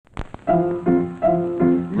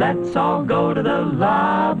Let's all go to the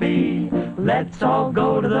lobby. Let's all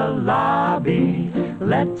go to the lobby.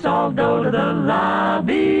 Let's all go to the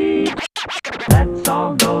lobby. Let's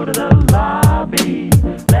all go to the lobby.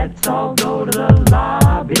 Let's all go to the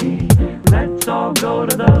lobby. Let's all go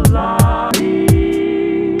to the lobby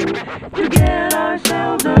to get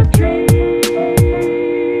ourselves a treat.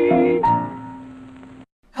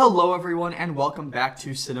 Hello everyone and welcome back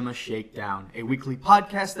to Cinema Shakedown, a weekly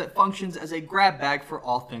podcast that functions as a grab bag for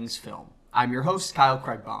all things film. I'm your host, Kyle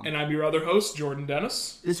Craigbaum. And I'm your other host, Jordan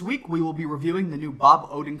Dennis. This week we will be reviewing the new Bob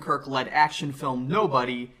Odenkirk-led action film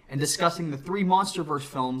Nobody and discussing the 3 MonsterVerse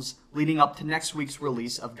films leading up to next week's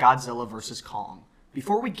release of Godzilla vs. Kong.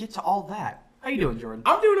 Before we get to all that, how you doing, Jordan?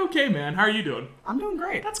 I'm doing okay, man. How are you doing? I'm doing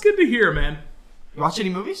great. That's good to hear, man. You watch any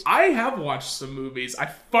movies? I have watched some movies. I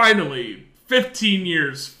finally, 15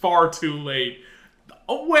 years, far too late,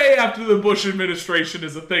 way after the Bush administration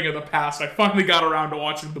is a thing of the past, I finally got around to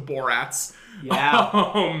watching the Borats. Yeah,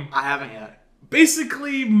 I haven't yet.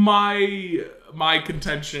 Basically, my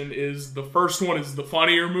contention is the first one is the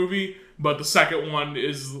funnier movie, but the second one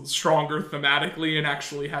is stronger thematically and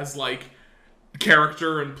actually has, like,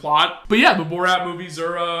 character and plot. But yeah, the Borat movies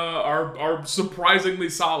are surprisingly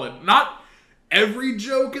solid. Not every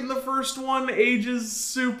joke in the first one ages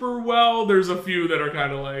super well. There's a few that are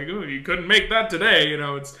kind of like, oh, you couldn't make that today. You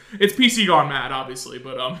know, it's PC gone mad, obviously.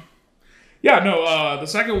 But, yeah, no, the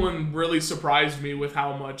second one really surprised me with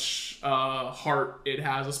how much heart it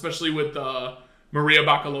has, especially with Maria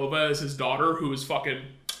Bakalova as his daughter, who is fucking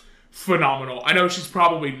phenomenal. I know she's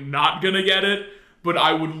probably not gonna get it, but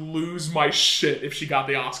I would lose my shit if she got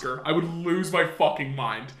the Oscar. I would lose my fucking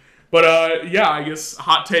mind. But, yeah, I guess,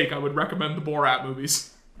 hot take, I would recommend the Borat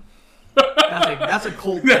movies. That's a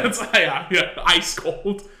cold take. Yeah, ice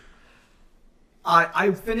cold.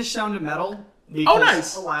 I finished Sound of Metal because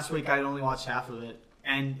nice. Last week I only watched half of it,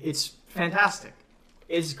 and it's fantastic.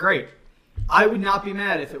 It's great. I would not be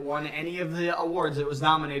mad if it won any of the awards it was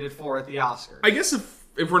nominated for at the Oscars. I guess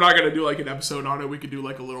if we're not gonna do like an episode on it, we could do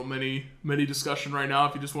like a little mini discussion right now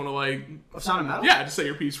if you just want to like Sound of Metal. Yeah, just say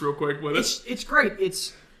your piece real quick with it. It's great.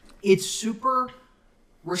 It's super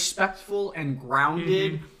respectful and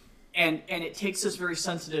grounded, and it takes this very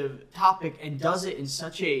sensitive topic and does it in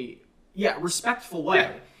such a respectful way.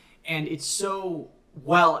 Yeah. And it's so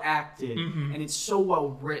well acted, and it's so well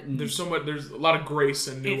written. There's a lot of grace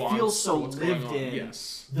and nuance. It feels so to what's lived going on. in.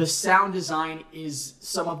 Yes. The sound design is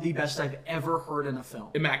some of the best I've ever heard in a film.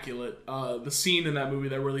 Immaculate. The scene in that movie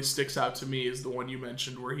that really sticks out to me is the one you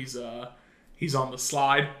mentioned where he's on the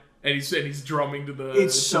slide and he's drumming to the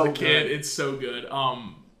kid. Good. It's so good.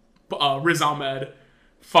 Riz Ahmed,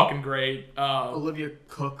 fucking great. Olivia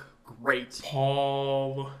Cook, great.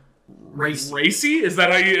 Paul Racy? Is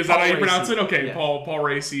that how you pronounce Racy. it? Okay, Yeah. Paul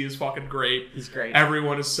Racy is fucking great. He's great.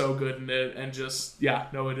 Everyone is so good in it, and just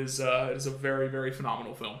it is a very, very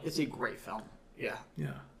phenomenal film. It's a great film. Yeah.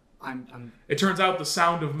 Yeah. I'm It turns out the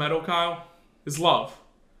sound of metal, Kyle, is love.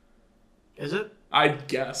 Is it? I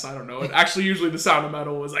guess, I don't know. Actually, usually the sound of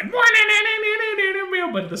metal was like,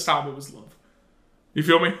 but this time it was love. You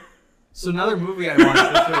feel me? So another movie I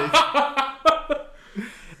watched this week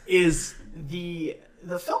is the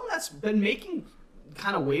film that's been making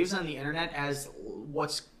kind of waves on the internet as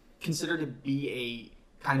what's considered to be a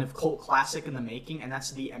kind of cult classic in the making, and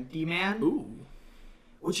that's The Empty Man. Ooh.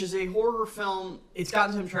 Which is a horror film. It's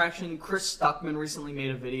gotten some traction. Chris Stuckman recently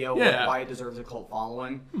made a video on why it deserves a cult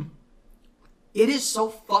following. It is so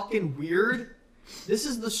fucking weird. This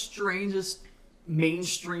is the strangest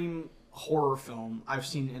mainstream horror film I've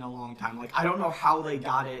seen in a long time. Like, I don't know how they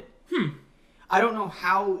got it. I don't know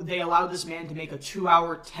how they allowed this man to make a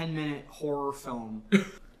 2-hour, 10-minute horror film.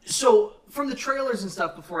 So, from the trailers and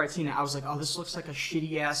stuff before I'd seen it, I was like, oh, this looks like a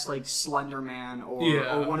shitty-ass, like, Slender Man or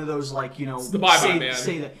one of those, like, you know, it's the Bye-Bye Man.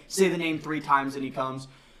 Say the name 3 times and he comes.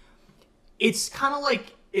 It's kind of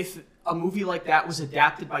like if a movie like that was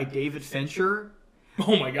adapted by David Fincher.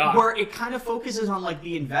 Oh my god. Where it kind of focuses on, like,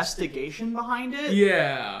 the investigation behind it.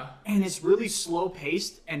 Yeah. And it's really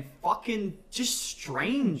slow-paced and fucking just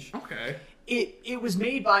strange. Okay. It was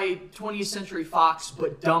made by 20th Century Fox,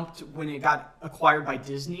 but dumped when it got acquired by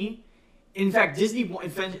Disney. In fact, Disney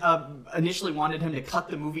initially wanted him to cut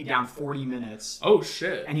the movie down 40 minutes. Oh,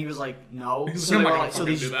 shit. And he was like, no. So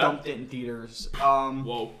they just dumped it in theaters.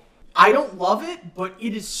 Whoa. I don't love it, but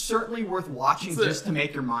it is certainly worth watching just to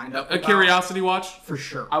make your mind up. A curiosity watch? For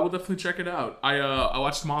sure. I will definitely check it out. I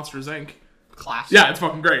watched Monsters, Inc. Classic. Yeah, it's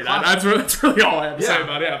fucking great. That's really all I have to say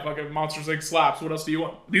about it. Yeah, fucking Monsters, Inc. slaps. What else do you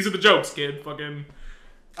want? These are the jokes, kid. Fucking...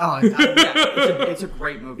 it's a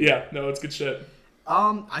great movie. Yeah, no, it's good shit.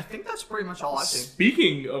 I think that's pretty much all I've seen.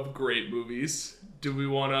 Speaking of great movies, do we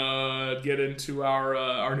want to get into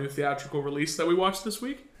our new theatrical release that we watched this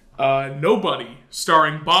week? Nobody,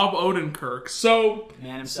 starring Bob Odenkirk. So,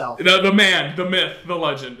 man himself, the man, the myth, the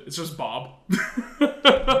legend. It's just Bob.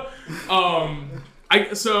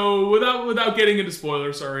 So without getting into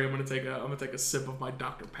spoilers, sorry, I'm gonna take a sip of my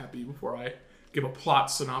Dr. Peppy before I give a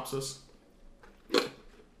plot synopsis.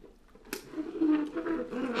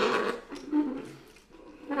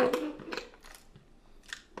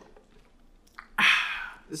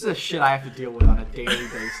 This is a shit I have to deal with on a daily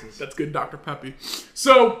basis. That's good, Dr. Peppy.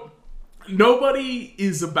 So, Nobody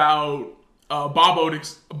is about Bob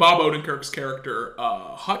Odenkirk's character,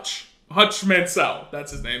 Hutch Mansell.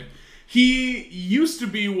 That's his name. He used to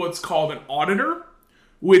be what's called an auditor,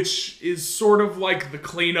 which is sort of like the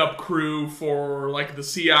cleanup crew for like the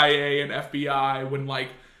CIA and FBI when like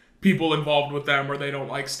people involved with them or they don't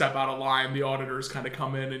like step out of line. The auditors kind of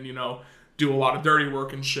come in and, you know, do a lot of dirty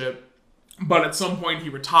work and shit. But at some point he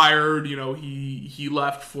retired, you know, he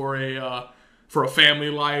left for a family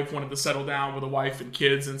life, wanted to settle down with a wife and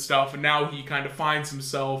kids and stuff, and now he kind of finds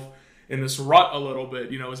himself in this rut a little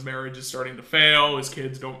bit. You know, his marriage is starting to fail, his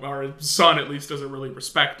kids don't, or his son at least doesn't really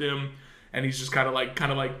respect him, and he's just kind of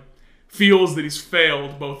like feels that he's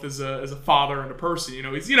failed both as a father and a person. You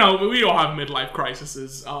know, we all have midlife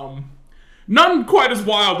crises. None quite as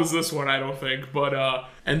wild as this one, I don't think, but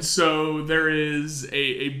and so there is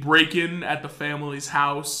a break-in at the family's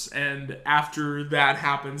house, and after that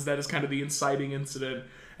happens, that is kind of the inciting incident,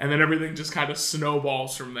 and then everything just kind of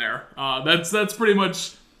snowballs from there. That's pretty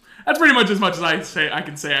much as much as I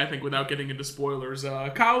can say, I think, without getting into spoilers.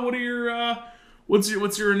 Kyle, what are your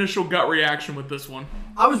what's your initial gut reaction with this one?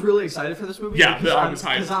 I was really excited for this movie. Yeah, I was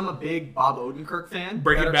hyped. Because I'm a big Bob Odenkirk fan.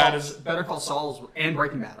 Better Call Saul and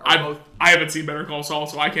Breaking Bad. I haven't seen Better Call Saul,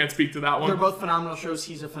 so I can't speak to that one. They're both phenomenal shows.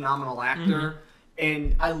 He's a phenomenal actor.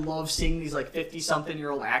 And I love seeing these like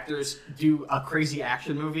 50-something-year-old actors do a crazy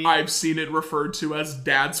action movie. I've seen it referred to as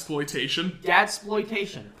dadsploitation.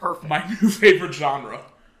 Dadsploitation. Perfect. My new favorite genre.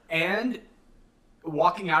 And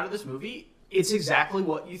walking out of this movie, it's exactly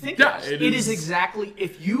what you think it is exactly,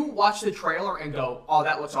 if you watch the trailer and go, oh,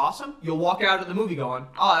 that looks awesome, you'll walk out of the movie going,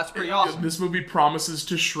 oh, that's pretty awesome. This movie promises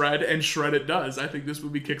to shred, and shred it does. I think this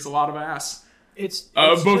movie kicks a lot of ass. It's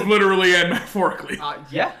both literally and metaphorically.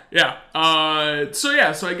 Yeah. Yeah.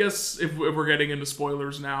 So I guess if we're getting into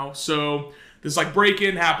spoilers now, so this like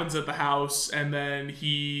break-in happens at the house, and then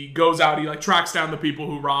he goes out, he like tracks down the people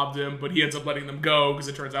who robbed him, but he ends up letting them go because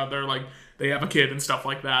it turns out they have a kid and stuff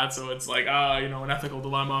like that, so it's like, an ethical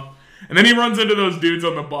dilemma. And then he runs into those dudes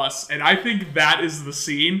on the bus, and I think that is the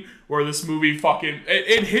scene where this movie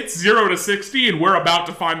it hits 0 to 60, and we're about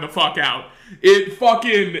to find the fuck out.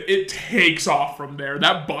 It takes off from there.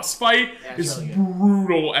 That bus fight is really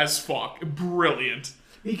brutal as fuck. Brilliant.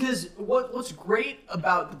 Because what's great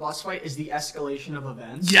about the bus fight is the escalation of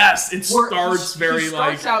events. Yes, it starts he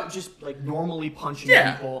starts out just like normally punching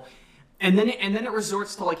people. And then it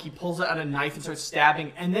resorts to like he pulls out a knife and starts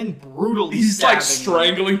stabbing, and then brutally he's like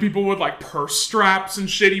strangling people with like purse straps and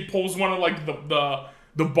shit. He pulls one of like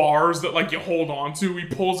the bars that like you hold on to. He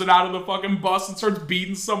pulls it out of the fucking bus and starts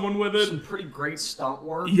beating someone with it. Some pretty great stunt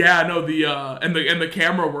work. Yeah, no, and the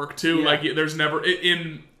camera work too. Yeah. Like there's never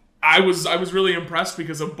I was really impressed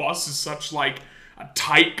because a bus is such like a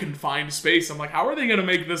tight confined space. I'm like, how are they gonna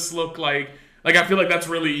make this look like? Like, I feel like that's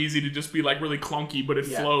really easy to just be, like, really clunky, but it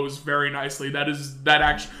flows very nicely.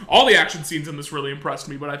 All the action scenes in this really impressed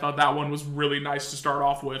me, but I thought that one was really nice to start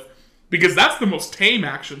off with, because that's the most tame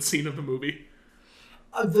action scene of the movie.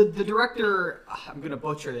 The director, I'm going to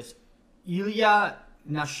butcher this, Ilya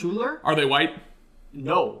Nashuler? Are they white?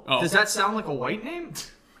 No. Oh. Does that sound like a white name?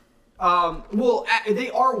 Well,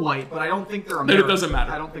 they are white, but I don't think they're American. It doesn't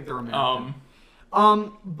matter. I don't think they're American.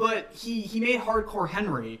 But he made Hardcore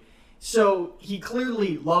Henry. So he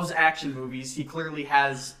clearly loves action movies. He clearly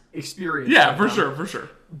has experience. Yeah, for sure.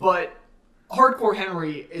 But Hardcore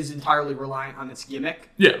Henry is entirely reliant on its gimmick.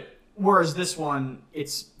 Yeah. Whereas this one,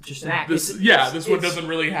 it's just an act. This one doesn't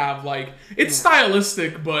really have like it's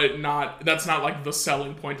stylistic, but that's not like the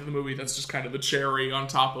selling point of the movie. That's just kind of the cherry on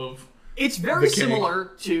top of. It's very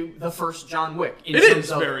similar to the first John Wick in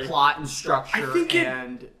terms of plot and structure. I think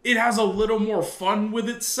it has a little more fun with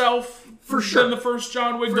itself than the first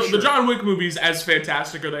John Wick. The John Wick movies, as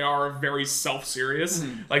fantastic as they are very self-serious.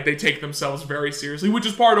 Mm-hmm. Like they take themselves very seriously, which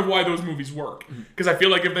is part of why those movies work. Because I feel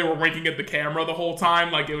like if they were winking at the camera the whole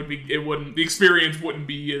time, like the experience wouldn't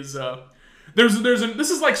be as.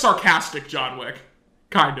 This is like sarcastic John Wick,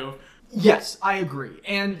 kind of. Yes, I agree,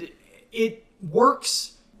 and it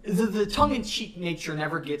works the tongue-in-cheek nature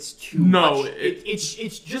never gets too no, much.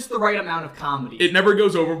 It's just the right amount of comedy. It never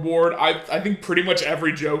goes overboard. I think pretty much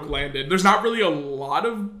every joke landed. There's not really a lot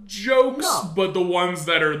of jokes, but the ones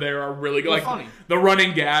that are there are really good. Like funny. The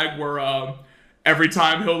running gag where every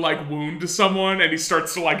time he'll like wound someone and he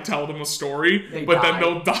starts to like tell them a story, then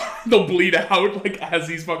they'll bleed out like as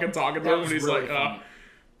he's fucking talking to them, and he's really like, funny.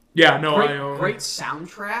 yeah, no, great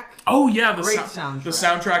soundtrack. Oh yeah, great soundtrack. The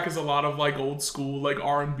soundtrack is a lot of like old school like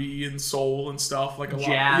R&B and soul and stuff, like a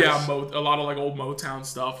jazz. lot, a lot of like old Motown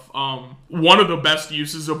stuff. One of the best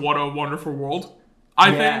uses of "What a Wonderful World."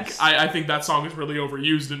 I think that song is really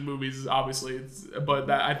overused in movies, obviously,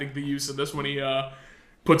 I think the use of this when he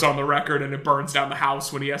puts on the record and it burns down the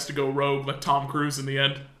house when he has to go rogue like Tom Cruise in the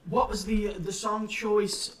end. What was the song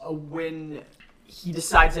choice when he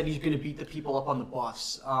decides that he's going to beat the people up on the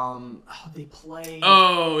bus? They play...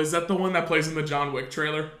 Oh, is that the one that plays in the John Wick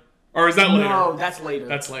trailer? Or is that later? No, that's later.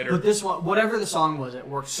 That's later. But this one, whatever the song was, it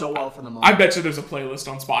worked so well for the moment. I bet you there's a playlist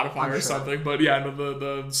on Spotify something. But yeah, no,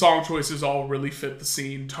 the song choices all really fit the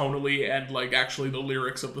scene tonally, and like actually the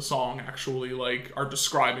lyrics of the song actually like are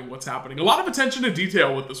describing what's happening. A lot of attention to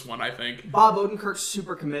detail with this one, I think. Bob Odenkirk's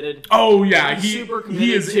super committed. Oh yeah,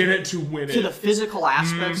 he is in it to win it. To the physical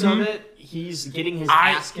aspects of it. He's getting his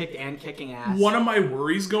ass kicked and kicking ass. One of my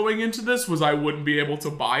worries going into this was I wouldn't be able to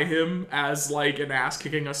buy him as like an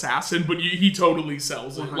ass-kicking assassin, but he totally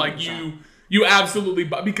sells it. 100%. Like you absolutely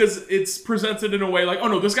buy, because it's presented in a way like, oh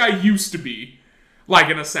no, this guy used to be like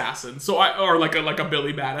an assassin, or like a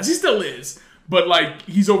Billy Badass. He still is, but like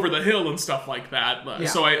he's over the hill and stuff like that. Yeah.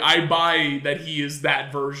 So I buy that he is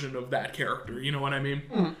that version of that character. You know what I mean?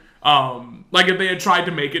 Mm. Like if they had tried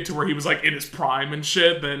to make it to where he was like in his prime and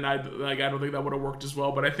shit, then I don't think that would have worked as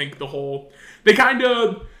well. But I think they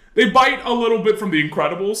bite a little bit from The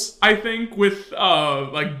Incredibles, I think, with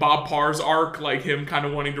like Bob Parr's arc, like him kind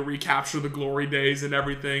of wanting to recapture the glory days and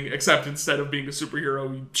everything, except instead of being a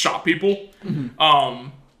superhero, he shot people. Mm-hmm.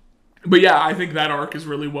 But yeah, I think that arc is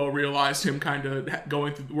really well realized. Him kind of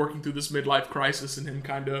working through this midlife crisis, and him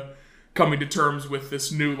kind of coming to terms with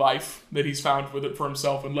this new life that he's found with it for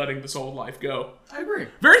himself and letting this old life go. I agree.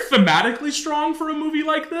 Very thematically strong for a movie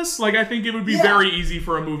like this. Like, I think it would be very easy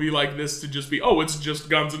for a movie like this to just be, oh, it's just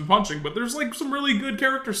guns and punching, but there's like some really good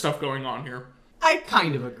character stuff going on here. I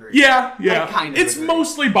kind of agree. Yeah. I kind of It's agree.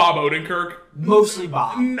 Mostly Bob Odenkirk. Mostly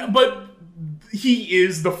Bob. But he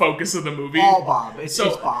is the focus of the movie. All Bob. It's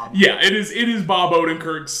Bob. Yeah, it is Bob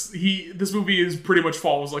Odenkirk's. This movie is pretty much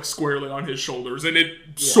falls like squarely on his shoulders, and it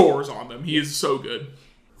soars on them. He is so good.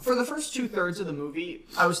 For the first 2/3 of the movie,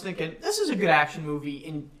 I was thinking, this is a good action movie,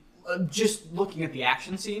 and just looking at the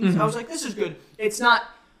action scenes, I was like, this is good. It's not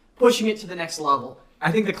pushing it to the next level.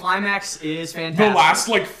 I think the climax is fantastic. The last,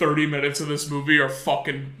 30 minutes of this movie are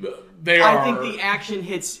fucking... I think the action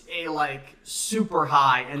hits a super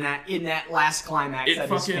high, and in that last climax,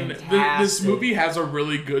 that is fantastic. This movie has a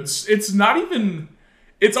really good. It's not even.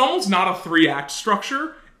 It's almost not a 3-act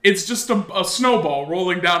structure. It's just a snowball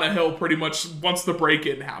rolling down a hill, pretty much once the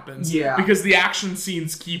break-in happens. Yeah. Because the action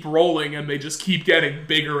scenes keep rolling, and they just keep getting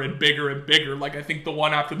bigger and bigger and bigger. Like I think the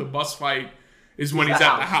one after the bus fight is when he's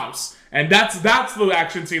at the house, and that's the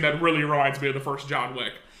action scene that really reminds me of the first John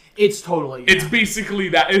Wick. It's totally. It's basically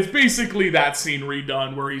that. It's basically that scene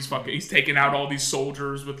redone where he's taking out all these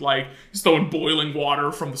soldiers with he's throwing boiling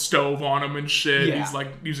water from the stove on them and shit. Yeah. He's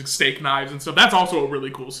using steak knives and stuff. That's also a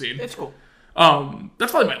really cool scene. It's cool.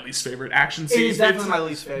 That's probably my least favorite action scene. It is definitely my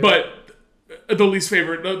least favorite. But the least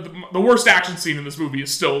favorite, the worst action scene in this movie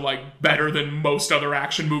is still better than most other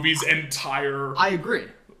action movies' entire. I agree.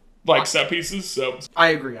 Set pieces. So I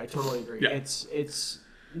agree. I totally agree. Yeah. It's.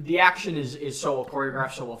 The action is so well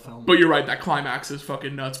choreographed, so well filmed. But you're right, that climax is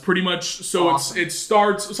fucking nuts. Pretty much, so awesome. It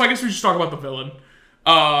starts... So I guess we should talk about the villain.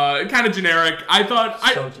 Kind of generic. I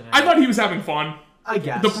thought he was having fun. I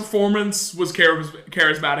guess. The performance was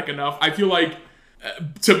charismatic enough. I feel like,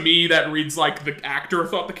 to me, that reads like the actor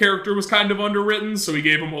thought the character was kind of underwritten, so he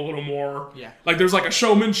gave him a little more... Yeah. There's a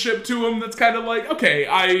showmanship to him that's kind of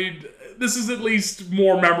okay, this is at least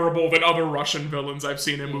more memorable than other Russian villains I've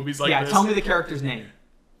seen in movies like this. Yeah, tell me the character's name.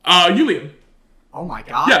 Yulian. Oh my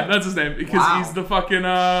god. Yeah, that's his name because he's the fucking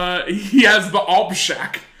he has the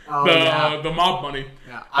Obshak, the mob money.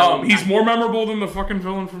 Yeah. He's more memorable than the fucking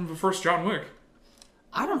villain from the first John Wick.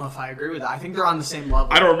 I don't know if I agree with that. I think they're on the same level.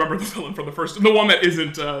 I don't remember the villain from the first, the one that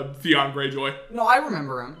isn't Theon Greyjoy. No, I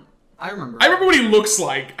remember him. I remember what he looks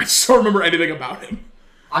like. I just don't remember anything about him.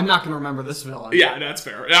 I'm not gonna remember this villain. Yeah, that's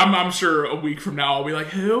fair. I'm sure a week from now I'll be like,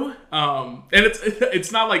 who? And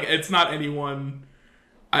it's not anyone.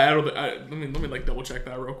 Let me double check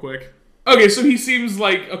that real quick. Okay, so he seems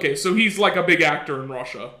like... Okay, so he's like a big actor in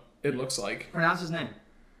Russia, it looks like. Pronounce his name.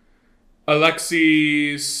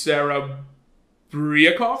 Alexei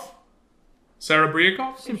Serebryakov?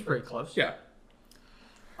 Serebryakov? Seems pretty close. Yeah.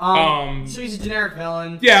 So he's a generic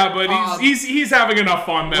villain. Yeah, but he's having enough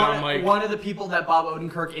fun that I'm like... One of the people that Bob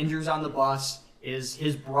Odenkirk injures on the bus is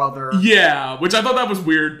his brother. Yeah, which I thought that was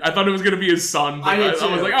weird. I thought it was going to be his son. But I was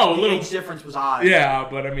like, oh, a little... The age difference was odd. Yeah,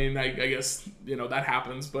 but I mean, I guess, that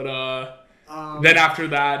happens. But then after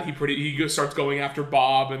that, he starts going after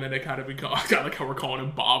Bob, and then it kind of becomes... I like how we're calling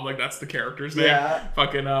him Bob. Like, that's the character's name. Yeah.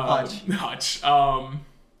 Fucking Hutch.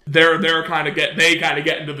 They kind of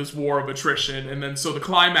get into this war of attrition, and then so the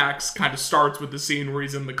climax kind of starts with the scene where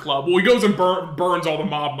he's in the club. Well, he goes and burns all the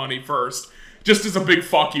mob money first, just as a big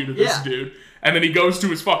fuck you to this dude. And then he goes to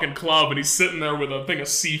his fucking club, and he's sitting there with a thing of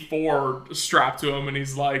C4 strapped to him, and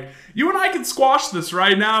he's like, "You and I can squash this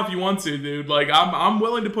right now if you want to, dude. Like, I'm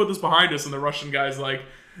willing to put this behind us." And the Russian guy's like,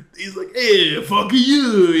 he's like, "Hey, fuck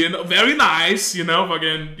you, very nice,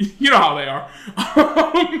 fucking, you know how they are."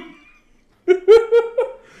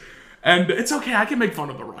 And it's okay, I can make fun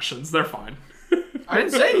of the Russians. They're fine. I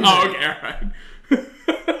didn't say anything. Oh, okay, alright.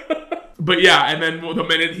 But yeah, and then the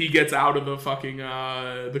minute he gets out of the fucking,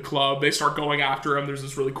 the club, they start going after him. There's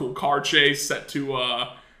this really cool car chase set to,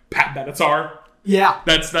 Pat Benatar. Yeah.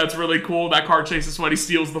 That's really cool. That car chase is when he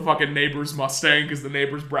steals the fucking neighbor's Mustang, because the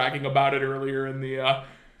neighbor's bragging about it earlier in the,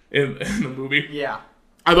 in the movie. Yeah.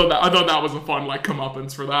 I thought that was a fun, like,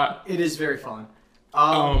 comeuppance for that. It is very fun.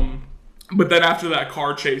 But then after that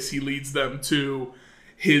car chase, he leads them to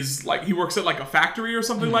his, like, he works at, like, a factory or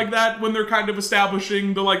something like that when they're kind of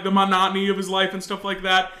establishing the monotony of his life and stuff like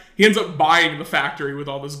that. He ends up buying the factory with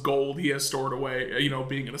all this gold he has stored away,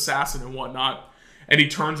 being an assassin and whatnot. And he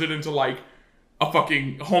turns it into, like, a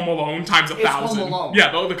fucking Home Alone times 1,000. Home Alone.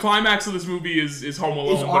 Yeah, the climax of this movie is Home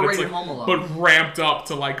Alone. It's already Home Alone. But ramped up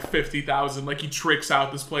to, like, 50,000. Like, he tricks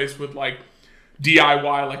out this place with, like,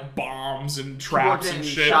 DIY, like, bombs and traps and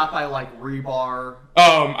shit. Shot by, like, rebar.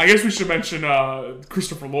 I guess we should mention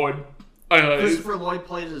Christopher Lloyd. Christopher Lloyd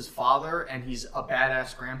played his father, and he's a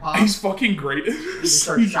badass grandpa. He's fucking great. He's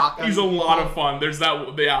a lot of fun. There's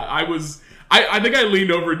that. Yeah, I think I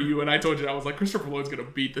leaned over to you and I told you, I was like, Christopher Lloyd's gonna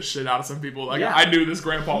beat the shit out of some people. Like, I knew this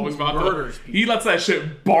grandpa was about to. He lets that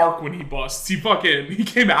shit bark when he busts. He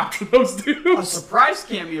came after those dudes. A surprise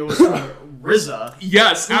cameo was from RZA.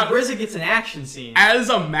 Yes. RZA gets an action scene. As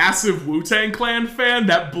a massive Wu-Tang Clan fan,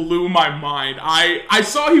 that blew my mind. I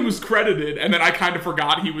saw he was credited, and then I kind of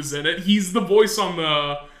forgot he was in it. He's the voice on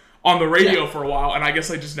the radio for a while, and I guess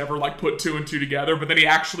I just never, like, put two and two together, but then he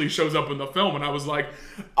actually shows up in the film, and I was like,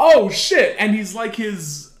 oh, shit, and he's, like,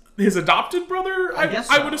 his adopted brother,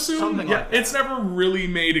 I would assume? Something like that. It's never really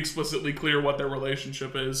made explicitly clear what their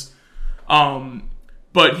relationship is,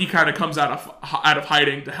 but he kind of comes out of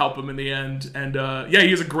hiding to help him in the end, and,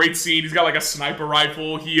 he has a great scene. He's got, like, a sniper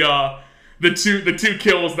rifle. The two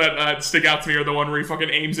kills that stick out to me are the one where he fucking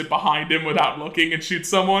aims it behind him without looking and shoots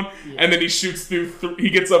someone, and then he shoots through. He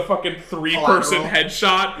gets a fucking 3-person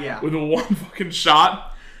headshot with a one fucking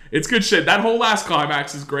shot. It's good shit. That whole last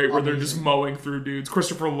climax is great, where they're just mowing through dudes.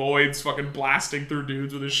 Christopher Lloyd's fucking blasting through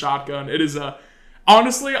dudes with his shotgun. It is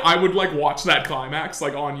honestly, I would like watch that climax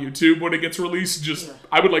like on YouTube when it gets released.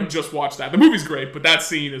 I would like just watch that. The movie's great, but that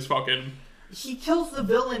scene is fucking. He kills the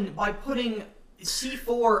villain by putting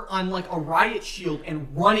C4 on like a riot shield and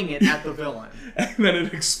running it at the villain. And then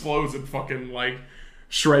it explodes and fucking like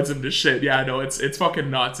shreds him to shit. Yeah, no, it's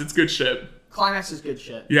fucking nuts. It's good shit. Climax is good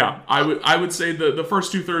shit. Yeah, I would say the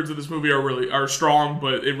first 2/3 of this movie are strong,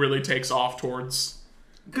 but it really takes off towards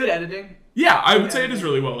good editing. Yeah, I would say it is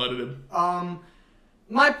really well edited.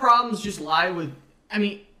 My problems just lie with,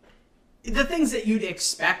 the things that you'd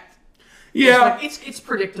expect. Yeah, it's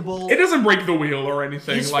predictable. It doesn't break the wheel or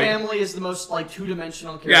anything. His family is the most like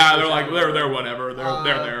two-dimensional character. Yeah, they're whatever. They're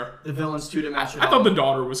there. The villain's two-dimensional. I thought the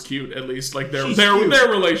daughter was cute. At least like their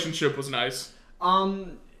relationship was nice.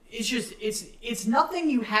 It's just it's nothing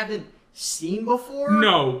you haven't seen before.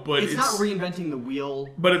 No, but it's not reinventing the wheel.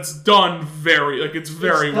 But it's done very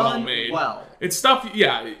well made. Well, it's stuff.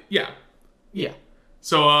 Yeah.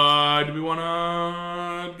 So, do we want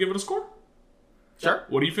to give it a score? Sure.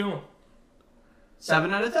 What are you feeling?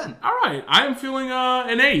 7 out of 10. All right, I am feeling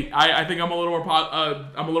an 8. I think I'm a little more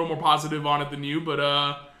positive on it than you, but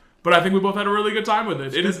I think we both had a really good time with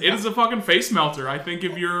it. It is a fucking face melter. I think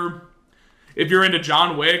if you're into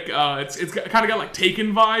John Wick, it's kind of got like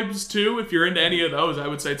Taken vibes too. If you're into any of those, I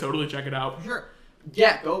would say totally check it out. Sure.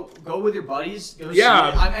 Yeah, go with your buddies. Go see it.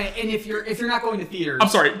 And if you're not going to theaters, I'm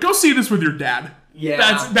sorry, go see this with your dad.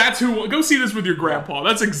 Yeah, that's who. Go see this with your grandpa.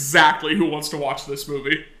 That's exactly who wants to watch this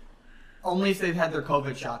movie. Only if they've had their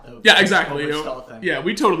COVID shot, though. Yeah, exactly. COVID's still a thing. Yeah,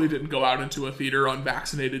 we totally didn't go out into a theater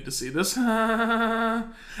unvaccinated to see this.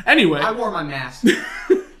 Anyway. I wore my mask.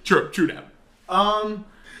 True that.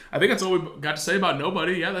 I think that's all we got to say about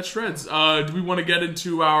Nobody. Yeah, that shreds. Do we want to get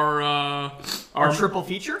into our triple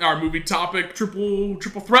feature? Our movie topic, triple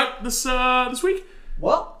threat this week?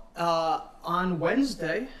 Well, on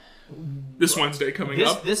Wednesday... This Wednesday coming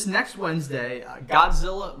up. This next Wednesday,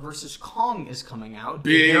 Godzilla vs. Kong is coming out.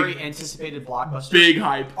 Big, very anticipated blockbuster. Big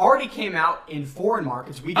hype. Already came out in foreign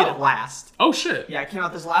markets. We get it last. Oh, shit. Yeah, it came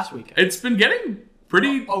out this last weekend. It's been getting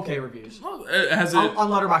pretty... okay reviews. Well, has it... On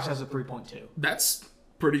Letterboxd has a 3.2. That's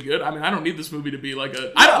pretty good. I mean, I don't need this movie to be like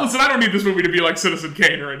a... I don't need this movie to be like Citizen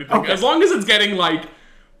Kane or anything. Okay. As long as it's getting, like...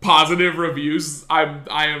 positive reviews, I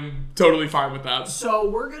am totally fine with that. So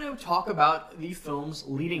we're going to talk about the films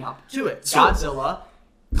leading up to it. Godzilla,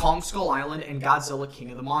 Kong Skull Island, and Godzilla King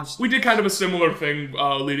of the Monsters. We did kind of a similar thing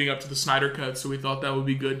leading up to the Snyder Cut, so we thought that would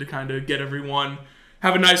be good to kind of get everyone,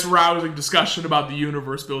 have a nice rousing discussion about the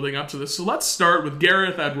universe building up to this. So let's start with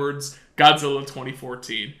Gareth Edwards' Godzilla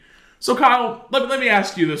 2014. So Kyle, let me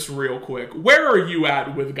ask you this real quick. Where are you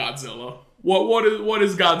at with Godzilla? What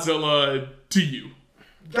is Godzilla to you?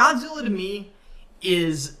 Godzilla to me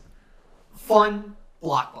is fun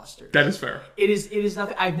blockbuster. That is fair. It is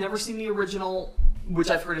nothing. I've never seen the original, which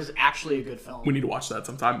I've heard is actually a good film. We need to watch that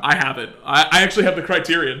sometime. I haven't. I actually have the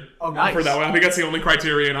Criterion. Oh, nice. For that one. I think that's the only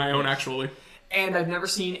Criterion I own, actually. And I've never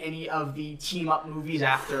seen any of the team-up movies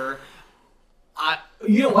after.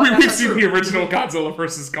 You know what? We've seen the original Godzilla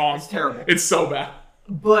vs. Kong. It's terrible. It's so bad.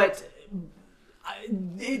 But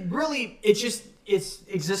it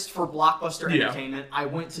exists for blockbuster entertainment. I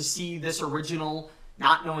went to see this original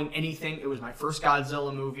not knowing anything. It was my first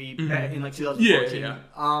Godzilla movie in like 2014. Yeah.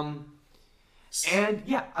 And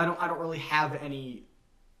yeah, I don't really have any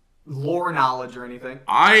lore knowledge or anything.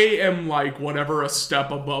 I am like whatever a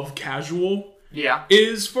step above casual Yeah.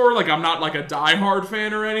 is for, like, I'm not like a diehard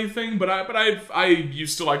fan or anything, but I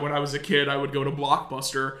used to, like, when I was a kid, I would go to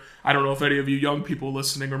Blockbuster. I don't know if any of you young people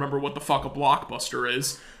listening remember what the fuck a Blockbuster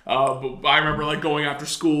is, but I remember, like, going after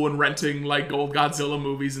school and renting, like, old Godzilla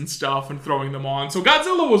movies and stuff and throwing them on. So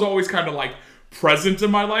Godzilla was always kind of, like, present in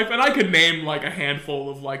my life, and I could name, like, a handful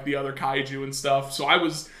of, like, the other kaiju and stuff, so I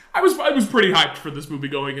was pretty hyped for this movie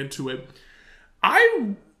going into it.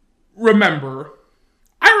 I remember,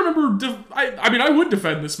 I would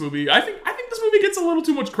defend this movie. I think this movie gets a little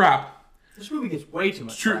too much crap. This movie gets way too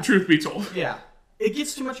much crap. Truth be told. Yeah. It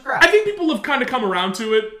gets too much crap. I think people have kind of come around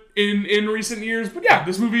to it in recent years, but yeah,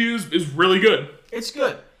 this movie is really good. It's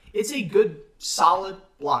good. It's a good, solid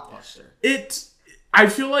blockbuster. I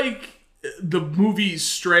feel like the movie's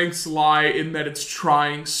strengths lie in that it's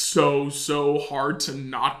trying so hard to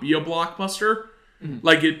not be a blockbuster. Mm-hmm.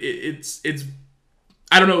 Like it's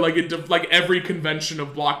I don't know, like every convention of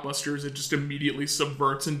blockbusters, it just immediately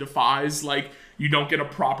subverts and defies. Like, you don't get a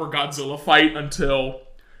proper Godzilla fight until,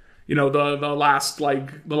 you know, the last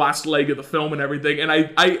leg of the film and everything. And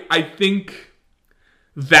I think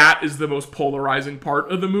that is the most polarizing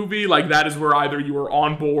part of the movie. Like, that is where either you are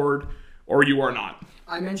on board or you are not.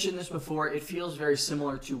 I mentioned this before. It feels very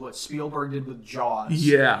similar to what Spielberg did with Jaws.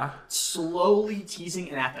 Yeah. Slowly teasing,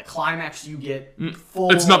 and at the climax you get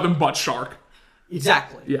full... It's nothing but shark.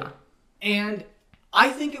 Exactly. Yeah. And I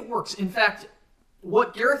think it works. In fact,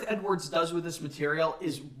 what Gareth Edwards does with this material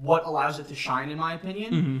is what allows it to shine, in my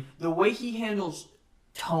opinion. Mm-hmm. The way he handles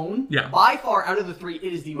tone, by far out of the three,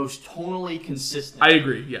 it is the most tonally consistent. I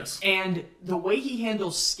agree, yes. And the way he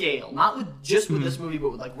handles scale, not with just with this movie,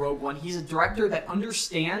 but with like Rogue One, he's a director that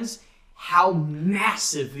understands how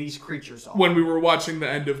massive these creatures are. When we were watching the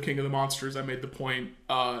end of King of the Monsters, I made the point,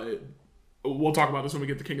 we'll talk about this when we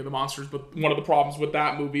get to King of the Monsters, but one of the problems with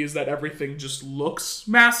that movie is that everything just looks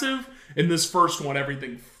massive. In this first one,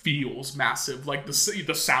 everything feels massive. Like, the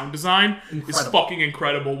sound design is fucking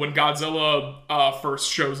incredible. When Godzilla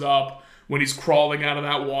first shows up, when he's crawling out of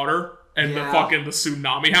that water, and the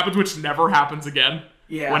tsunami happens, which never happens again.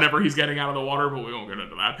 Yeah. Whenever he's getting out of the water, but we won't get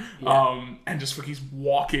into that. Yeah. And just when he's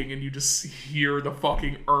walking, and you just hear the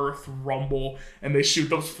fucking earth rumble, and they shoot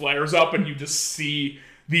those flares up, and you just see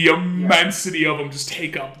the immensity of them just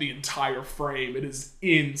take up the entire frame. It is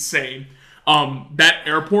insane. That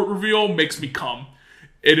airport reveal makes me come.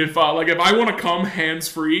 And if I want to come hands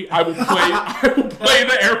free, I will play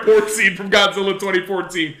the airport scene from Godzilla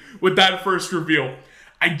 2014 with that first reveal.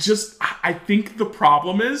 I think the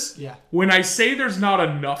problem is when I say there's not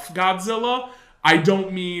enough Godzilla, I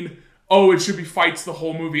don't mean, oh, it should be fights the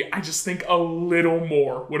whole movie. I just think a little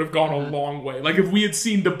more would have gone a long way. Like, if we had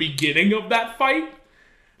seen the beginning of that fight,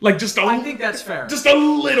 Like just I think that's fair. Just a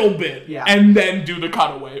little bit. Yeah. And then do the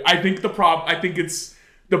cutaway. I think the problem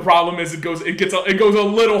is it goes a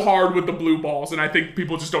little hard with the blue balls, and I think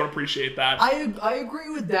people just don't appreciate that. I agree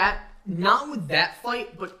with that. Not with that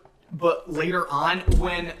fight, but later on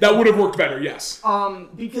when that would have worked better, yes.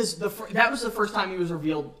 Because that was the first time he was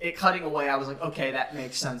revealed. It cutting away, I was like, okay, that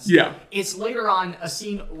makes sense. Yeah. It's later on a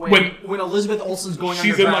scene when Elizabeth Olsen's going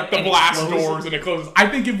she's in underground like the blast doors and it closes. I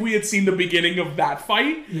think if we had seen the beginning of that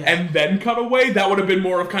fight and then cut away, that would have been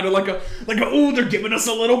more of kind of like a oh, they're giving us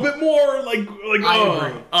a little bit more like I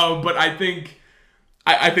agree. But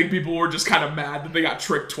I think people were just kind of mad that they got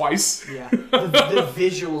tricked twice. Yeah, the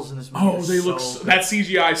visuals in this movie. Oh, they look that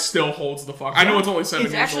CGI still holds the fuck. I know it's only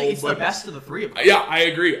 7 years old. It's the best of the three of them. Yeah, I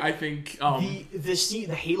agree. I think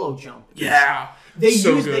the Halo jump. Yeah, they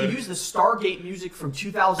use the Stargate music from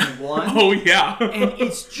 2001. Oh yeah, and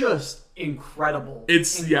it's just incredible.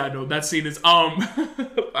 That scene is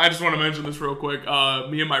I just want to mention this real quick.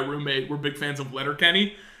 Me and my roommate were big fans of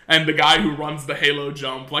Letterkenny. And the guy who runs the Halo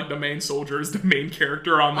jump, like the main soldier, is the main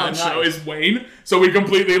character on that show, is Wayne. So we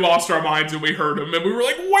completely lost our minds when we heard him. And we were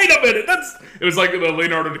like, wait a minute. It was like the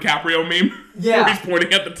Leonardo DiCaprio meme. Yeah. Where he's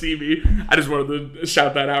pointing at the TV. I just wanted to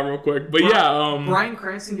shout that out real quick. But Bryan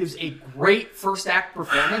Cranston gives a great first act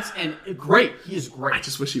performance. And great. He is great. I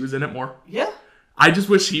just wish he was in it more. Yeah. I just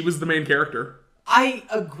wish he was the main character. I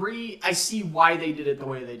agree. I see why they did it the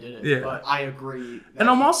way they did it. Yeah. But I agree. And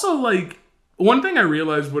I'm also like... One thing I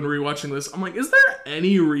realized when rewatching this, I'm like, is there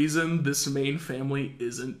any reason this main family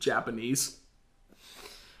isn't Japanese?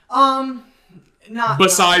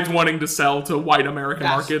 Besides wanting to sell to white American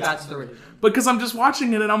markets. That's the reason. Because I'm just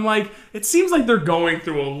watching it and I'm like, it seems like they're going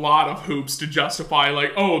through a lot of hoops to justify,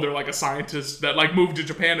 like, oh, they're like a scientist that like moved to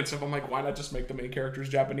Japan and stuff. I'm like, why not just make the main characters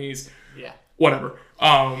Japanese? Yeah. Whatever.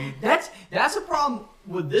 That's a problem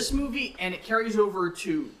with this movie, and it carries over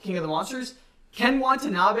to King of the Monsters. Ken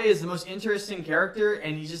Watanabe is the most interesting character,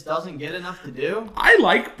 and he just doesn't get enough to do. I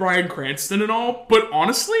like Bryan Cranston and all, but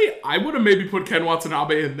honestly, I would have maybe put Ken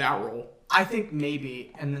Watanabe in that role. I think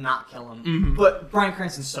maybe, and then not kill him. Mm-hmm. But Bryan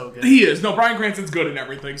Cranston's so good. He is. No, Bryan Cranston's good in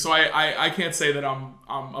everything, so I can't say that I'm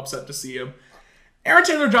upset to see him. Aaron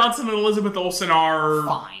Taylor Johnson and Elizabeth Olsen are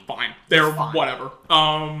fine. They're fine. Whatever.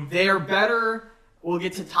 They are better. We'll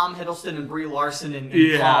get to Tom Hiddleston and Brie Larson and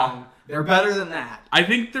Kong. They're better than that. I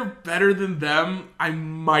think they're better than them. I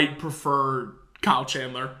might prefer Kyle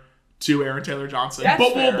Chandler to Aaron Taylor Johnson.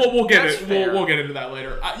 But we'll get it. We'll get into that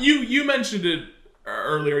later. You mentioned it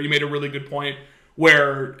earlier. You made a really good point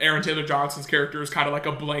where Aaron Taylor Johnson's character is kind of like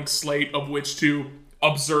a blank slate of which to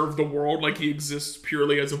observe the world, like he exists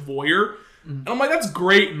purely as a voyeur. Mm-hmm. And I'm like, that's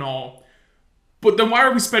great and all, but then why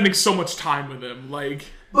are we spending so much time with him? Like,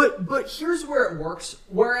 but here's where it works.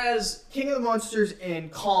 Whereas King of the Monsters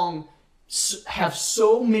and Kong have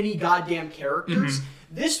so many goddamn characters. Mm-hmm.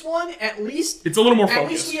 This one, at least... It's a little more focused.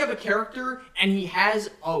 At least we have a character, and he has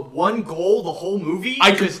one goal the whole movie.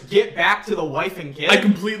 Just get back to the wife and kid. I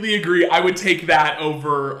completely agree. I would take that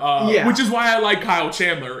over... Which is why I like Kyle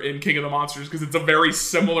Chandler in King of the Monsters, because it's a very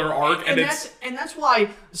similar arc. And that's why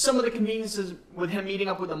some of the conveniences with him meeting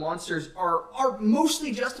up with the monsters are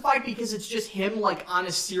mostly justified, because it's just him, like, on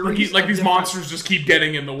a series like these monsters just keep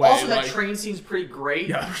getting in the way. Also, that train scene's pretty great.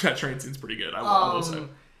 Yeah, that train scene's pretty good. I will say.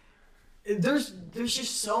 There's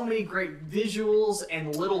just so many great visuals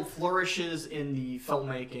and little flourishes in the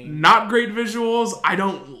filmmaking. Not great visuals. I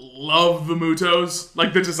don't love the Mutos.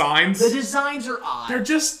 Like, the designs. The designs are odd.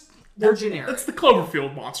 They're generic. It's the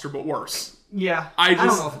Cloverfield monster, but worse. Yeah. I don't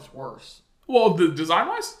know if it's worse. Well, the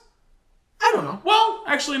design-wise? I don't know. Well,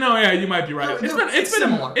 actually, no, yeah, you might be right. It's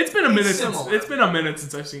been a minute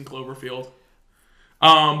since I've seen Cloverfield.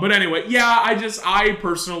 But anyway, yeah, I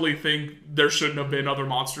personally think there shouldn't have been other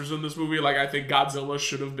monsters in this movie. Like, I think Godzilla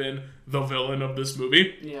should have been the villain of this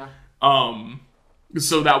movie. Yeah.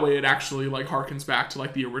 So that way it actually, like, harkens back to,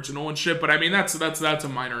 like, the original and shit. But I mean, that's a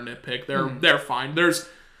minor nitpick. They're fine. There's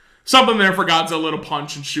something there for Godzilla to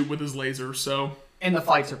punch and shoot with his laser, so. And the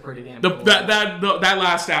fights are pretty damn cool. That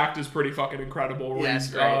last act is pretty fucking incredible.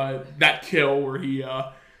 Where that kill where he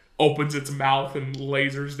opens its mouth and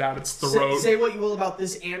lasers down its throat. Say what you will about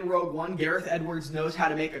this and Rogue One, Gareth Edwards knows how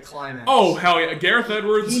to make a climax. Oh, hell yeah. Gareth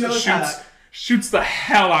Edwards shoots the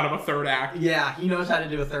hell out of a third act. Yeah, he knows how to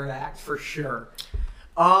do a third act, for sure.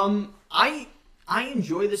 I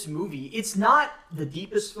enjoy this movie. It's not the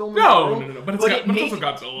deepest film in the world. No. But it's also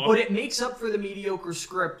Godzilla. But it makes up for the mediocre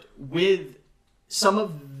script with some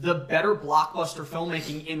of the better blockbuster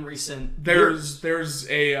filmmaking in recent years. There's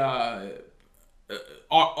a...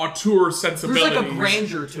 auteur sensibility. There's like a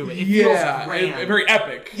grandeur to it. It feels grand. Very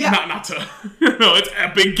epic. Yeah. Not to no, it's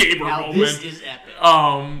epic gamer Now moment. this is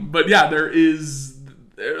epic. But yeah, there is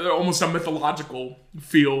almost a mythological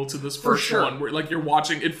feel to this first one, where like you're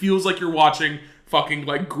watching. It feels like you're watching fucking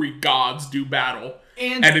like Greek gods do battle,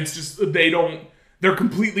 and it's just they're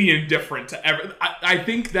completely indifferent to everything. I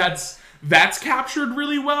think that's captured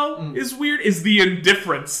really well. Is the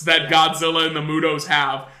indifference that Godzilla and the Mutos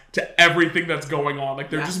have to everything that's going on. Like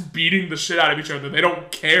they're just beating the shit out of each other. They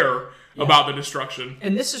don't care about the destruction.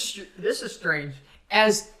 And this is strange.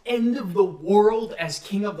 As end of the world as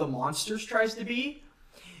King of the Monsters tries to be,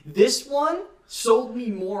 this one sold me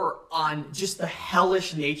more on just the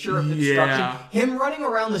hellish nature of the destruction. Him running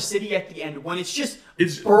around the city at the end when it's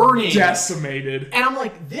burning, decimated, and I'm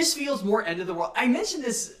like, this feels more end of the world. I mentioned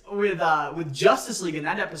this with Justice League in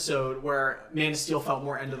that episode where Man of Steel felt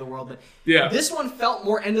more end of the world than this one felt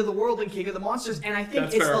more end of the world than King of the Monsters, and I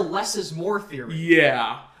think it's the less is more theory.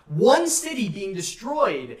 Yeah, one city being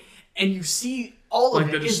destroyed, and you see all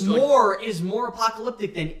of it is more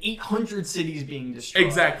apocalyptic than 800 cities being destroyed.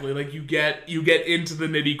 Exactly. Like you get into the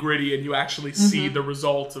nitty gritty and you actually see the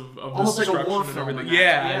result of this destruction like a war film and everything.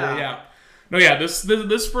 Yeah. No,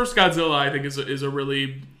 this first Godzilla I think is a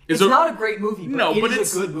really it's not a great movie, but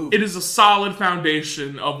it's a good movie. It is a solid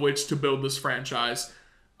foundation of which to build this franchise.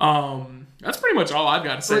 That's pretty much all I've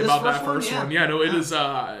got to say about that first one. Yeah, no, it is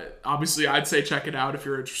obviously I'd say check it out if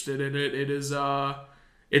you're interested in it. It is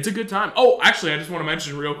it's a good time. Oh, actually, I just want to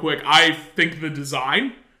mention real quick, I think the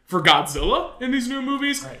design for Godzilla in these new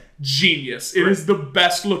movies, genius. It is the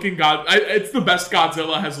best looking it's the best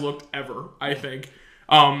Godzilla has looked ever, I think.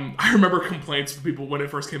 I remember complaints from people when it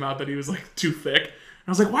first came out that he was like too thick. And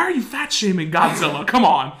I was like, why are you fat shaming Godzilla? Come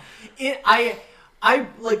on. I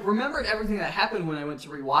like remembered everything that happened when I went to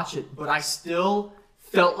rewatch it, but I still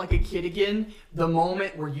felt like a kid again. The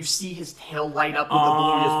moment where you see his tail light up with the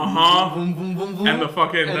balloon just boom, boom, boom, boom, and the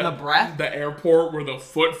fucking the breath, the airport where the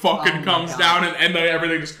foot fucking comes down and then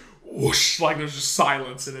everything just whoosh, like there's just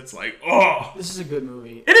silence and it's like, oh, this is a good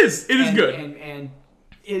movie. It is good, and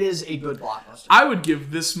it is a good blockbuster. I would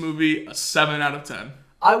give this movie a 7 out of 10.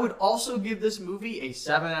 I would also give this movie a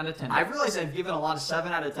 7 out of 10. I realize I've given a lot of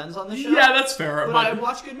 7 out of 10s on the show. Yeah, that's fair. But I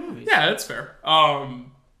watch good movies. Yeah, that's fair.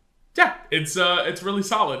 Yeah, it's really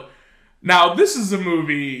solid. Now, this is a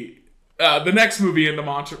movie, the next movie in the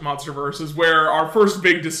MonsterVerse is where our first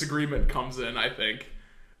big disagreement comes in, I think.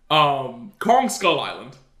 Kong Skull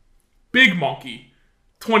Island. Big Monkey.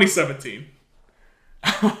 2017.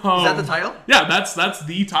 Is that the title? Yeah, that's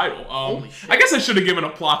the title. Holy shit. I guess I should have given a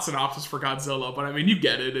plot synopsis for Godzilla, but I mean, you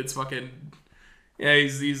get it. It's fucking... Yeah,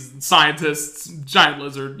 he's scientists, giant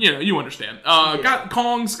lizard, you understand.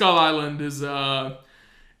 Kong Skull Island is...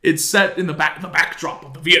 It's set in the backdrop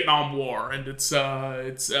of the Vietnam War, and it's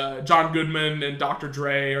John Goodman and Dr.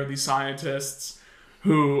 Dre are these scientists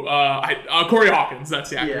who Corey Hawkins, that's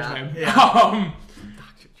the actor's name. Yeah. Dr.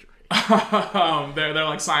 Dre. They're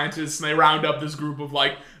like scientists, and they round up this group of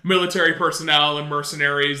like military personnel and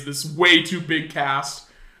mercenaries, this way too big cast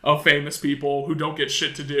of famous people who don't get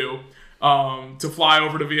shit to do, to fly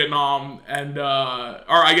over to Vietnam and or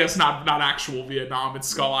I guess not actual Vietnam, it's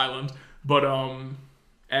Skull Island, but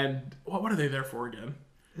and what are they there for again?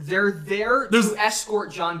 They're there to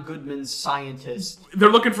escort John Goodman's scientists. They're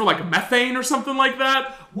looking for like methane or something like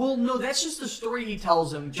that? Well, no, that's just the story he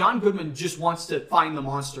tells them. John Goodman just wants to find the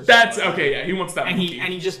monsters. That's okay, yeah, he wants that. And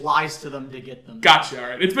he just lies to them to get them. Gotcha,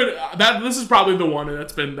 all right. It's been this is probably the one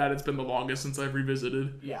it's been the longest since I've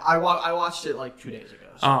revisited. Yeah, I watched it like 2 days ago.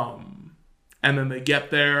 So. And then they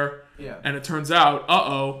get there, and it turns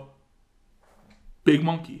out, big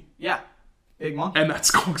monkey. Yeah. Big monkey. And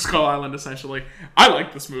that's Kong Skull Island, essentially. I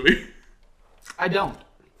like this movie. I don't.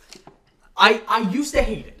 I used to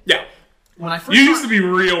hate it. Yeah. When I first you used to be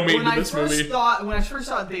real mean to this movie. When I first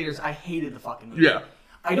saw it in theaters, I hated the fucking movie. Yeah.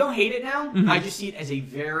 I don't hate it now. Mm-hmm. I just see it as a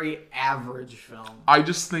very average film. I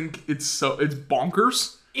just think it's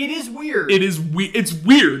bonkers. It is weird. It's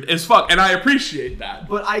weird as fuck, and I appreciate that.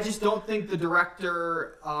 But I just don't think the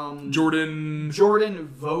director, Jordan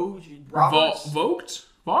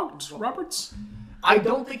Roberts? I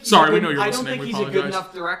don't think he's we know you're listening. I don't think he's a good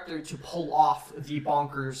enough director to pull off the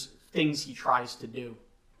bonkers things he tries to do.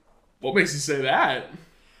 What makes you say that?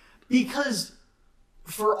 Because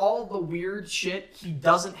for all the weird shit, he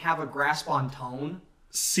doesn't have a grasp on tone.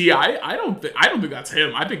 See, I don't think that's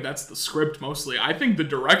him. I think that's the script mostly. I think the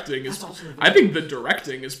directing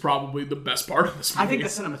is probably the best part of this movie. I think the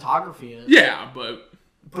cinematography is. Yeah, but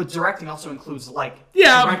directing also includes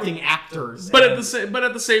directing actors. But at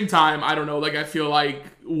the same time, I don't know. Like I feel like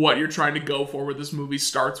what you're trying to go for with this movie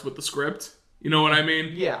starts with the script. You know what I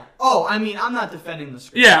mean? Yeah. Oh, I mean, I'm not defending the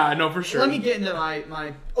script. Yeah, I know for sure. Let me get into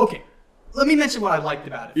my... Okay. Let me mention what I liked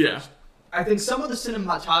about it first. I think some of the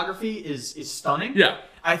cinematography is stunning. Yeah.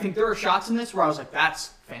 I think there are shots in this where I was like,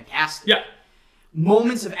 that's fantastic. Yeah.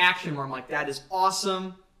 Moments of action where I'm like, that is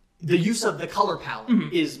awesome. The use of the color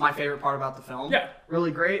palette is my favorite part about the film. Yeah.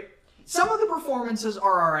 Really great. Some of the performances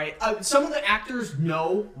are alright. Some of the actors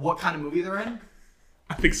know what kind of movie they're in.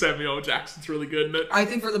 I think Samuel L. Jackson's really good in it. I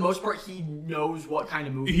think for the most part, he knows what kind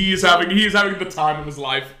of movie he is having the time of his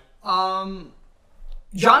life.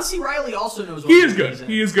 John C. Reilly also knows what movie he's in.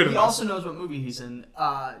 He is good. He also knows what movie he's in.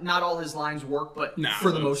 Not all his lines work, but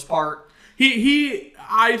for the most part.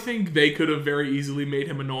 I think they could have very easily made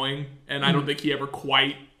him annoying, and I don't think he ever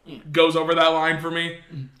quite goes over that line for me.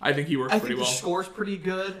 I think he works pretty well. I think the score's pretty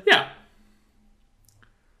good. Yeah.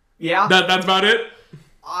 Yeah. That's about it?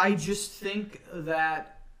 I just think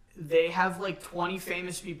that they have like 20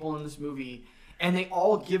 famous people in this movie, and they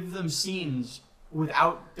all give them scenes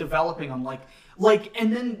without developing them.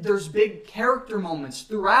 And then there's big character moments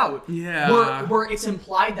throughout. Yeah. Where it's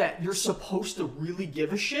implied that you're supposed to really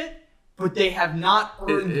give a shit, but they have not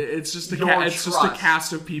earned it's just a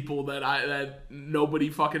cast of people that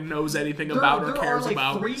nobody fucking knows anything about or cares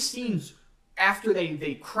about. There are 3 scenes after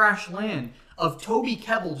they crash land of Toby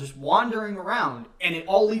Kebbell just wandering around, and it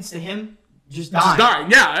all leads to him just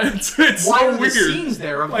dying. Yeah, it's why so are weird. The scenes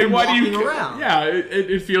there of him walking around? Yeah,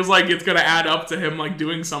 it feels like it's gonna add up to him like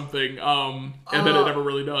doing something, and then it never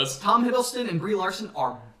really does. Tom Hiddleston and Brie Larson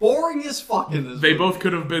are boring as fuck in this movie. They both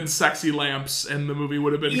could have been sexy lamps, and the movie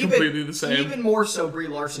would have been completely the same. Even more so, Brie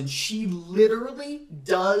Larson. She literally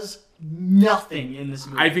does nothing in this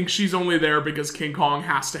movie. I think she's only there because King Kong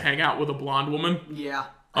has to hang out with a blonde woman. Yeah,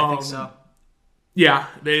 I think so. Yeah,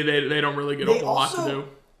 they don't really get a whole lot to do.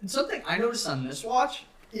 Something I noticed on this watch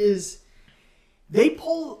is they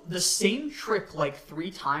pull the same trick like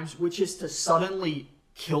 3 times, which is to suddenly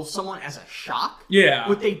kill someone as a shock. Yeah.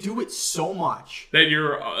 But they do it so much that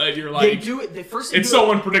you're like they do it. It's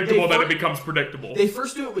so unpredictable that it becomes predictable. They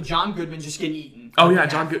first do it with John Goodman just getting eaten. Oh yeah,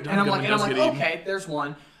 John Goodman. And I'm like, okay, there's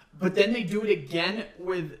one. But then they do it again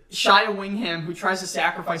with Shia Wingham, who tries to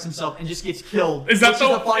sacrifice himself and just gets killed. Is that the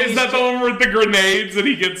one with the grenades and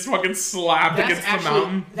he gets fucking slapped against the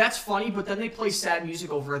mountain? That's funny, but then they play sad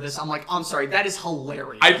music over this. I'm like, I'm sorry, that is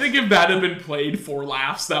hilarious. I think if that had been played for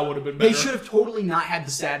laughs, that would have been better. They should have totally not had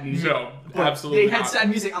the sad music. No, absolutely They had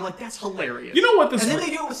sad music. I'm like, that's hilarious. You know what this? And then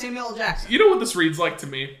they do it with Samuel L. Jackson. You know what this reads like to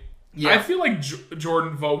me? Yeah. I feel like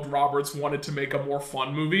Jordan Vogt Roberts wanted to make a more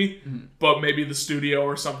fun movie, but maybe the studio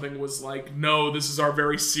or something was like, no, this is our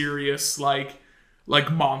very serious, like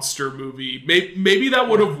monster movie. Maybe that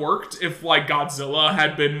would have worked if, like, Godzilla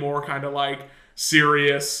had been more kind of, like,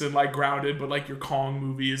 serious and, like, grounded, but, like, your Kong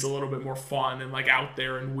movie is a little bit more fun and, like, out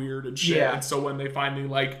there and weird and shit. Yeah. And so when they finally,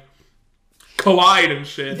 like, collide and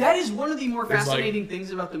shit. That is one of the more fascinating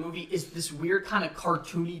things about the movie is this weird kind of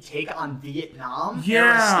cartoony take on Vietnam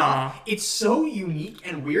era stuff. It's so unique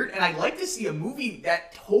and weird, and I'd like to see a movie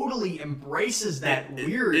that totally embraces that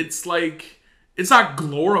weird. It's like, it's not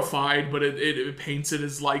glorified, but it paints it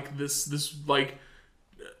as like this like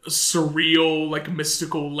surreal, like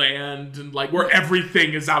mystical land, and like where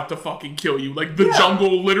everything is out to fucking kill you. Like the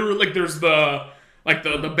jungle, literally, like there's the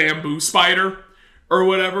bamboo spider or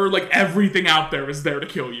whatever, like everything out there is there to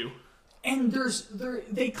kill you. And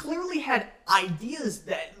they clearly had ideas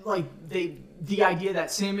that, like, the idea that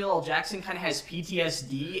Samuel L. Jackson kind of has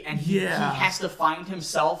PTSD and he has to find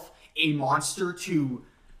himself a monster to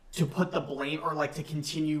put the blame or like to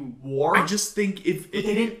continue war. I just think if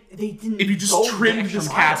you just go trimmed this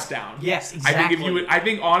cast down. Yes, exactly. I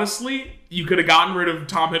think honestly, you could have gotten rid of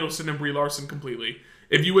Tom Hiddleston and Brie Larson completely.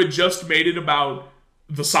 If you had just made it about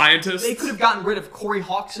the scientists, they could have gotten rid of Corey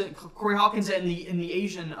Hawkins and the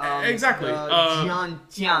Asian exactly. I'm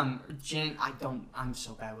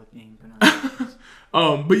so bad with name pronunciations.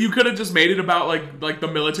 But you could have just made it about like the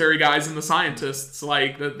military guys and the scientists.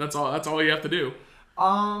 Like that's all you have to do.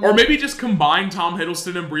 Or maybe just combine Tom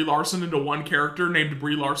Hiddleston and Brie Larson into one character named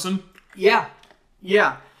Brie Larson. Yeah.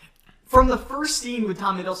 From the first scene with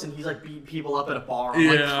Tom Hiddleston, he's like beating people up at a bar. I'm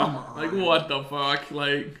like, come on. Like, what the fuck?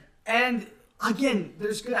 Like, and again,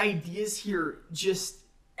 there's good ideas here, just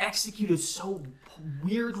executed so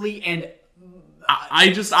weirdly, and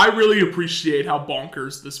I really appreciate how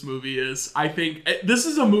bonkers this movie is. I think this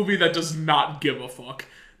is a movie that does not give a fuck.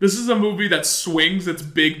 This is a movie that swings its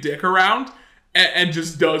big dick around and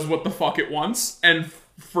just does what the fuck it wants. And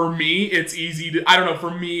for me, it's easy to, I don't know,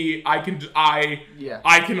 for me, I can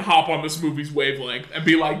hop on this movie's wavelength and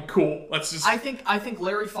be like, cool, let's just... I think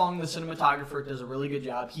Larry Fong, the cinematographer, does a really good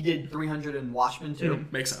job. He did 300 and Watchmen too.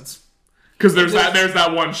 Makes sense. Because there's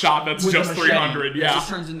that one shot that's with just 300. Yeah, it just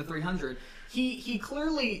turns into 300. He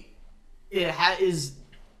clearly is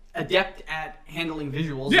adept at handling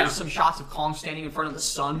visuals. Yeah. There's some shots of Kong standing in front of the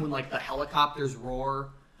sun when like the helicopters roar.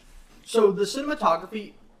 So the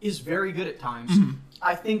cinematography is very good at times. Mm-hmm.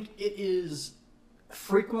 I think it is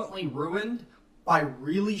frequently ruined by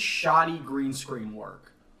really shoddy green screen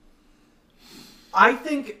work. I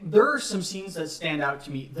think there are some scenes that stand out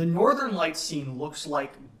to me. The Northern Lights scene looks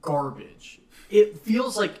like garbage. It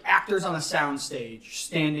feels like actors on a soundstage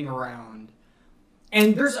standing around.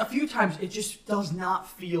 And there's a few times it just does not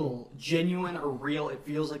feel genuine or real. It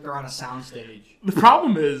feels like they're on a soundstage. The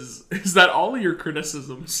problem is that all of your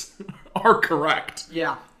criticisms are correct.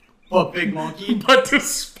 Yeah. But Big Monkey. But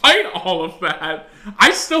despite all of that,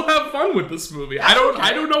 I still have fun with this movie. I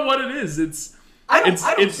don't know what it is. I don't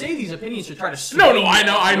say these opinions to try to No,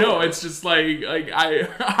 I know. It's just like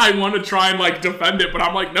I want to try and like defend it, but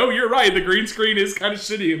I'm like, no, you're right. The green screen is kind of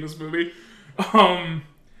shitty in this movie.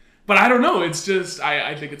 But I don't know. It's just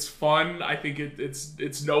I think it's fun. I think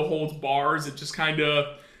it's no holds bars. It just kind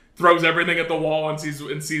of throws everything at the wall and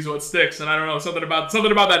sees what sticks. And I don't know, something about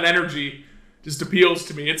that energy just appeals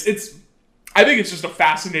to me. I think it's just a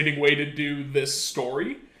fascinating way to do this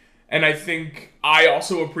story. And I think I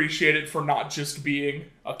also appreciate it for not just being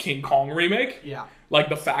a King Kong remake. Yeah. Like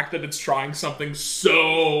the fact that it's trying something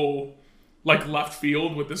so like left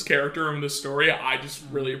field with this character and this story. I just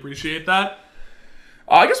really appreciate that.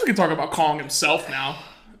 I guess we can talk about Kong himself now.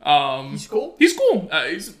 He's cool. He's cool.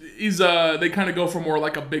 He's they kind of go for more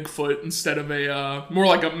like a Bigfoot instead of a more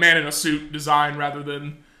like a man in a suit design rather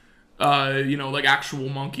than like actual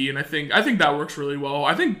monkey. And I think that works really well.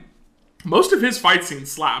 I think most of his fight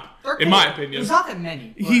scenes slap, They're in cool. my opinion. There's not that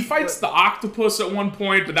many. He fights the octopus at one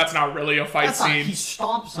point, but that's not really a fight scene. He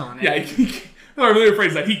stomps on it. Yeah, I'm really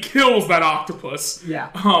afraid that he kills that octopus.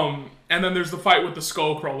 Yeah. And then there's the fight with the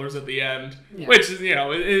skull crawlers at the end, Yeah. which is,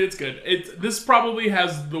 it's good. This probably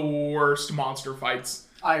has the worst monster fights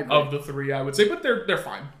of the three, I would say, but they're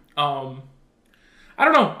fine. I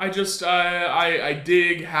don't know. I just I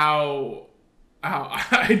dig how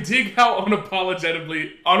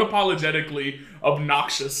unapologetically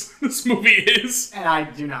obnoxious this movie is. And I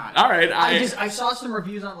do not. All right, I saw some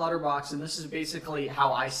reviews on Letterboxd, and this is basically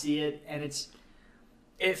how I see it. And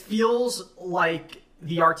it feels like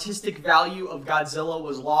the artistic value of Godzilla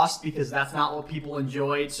was lost because that's not what people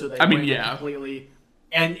enjoyed. So they went completely.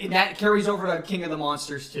 And that carries over to King of the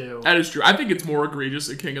Monsters too. That is true. I think it's more egregious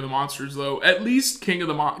at King of the Monsters though. At least King of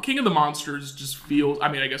the Monsters just feels.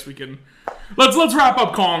 I mean, I guess we can. Let's wrap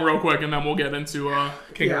up Kong real quick, and then we'll get into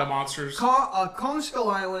King of the Monsters. Kong Skull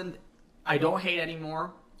Island, I don't hate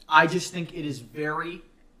anymore. I just think it is very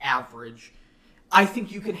average. I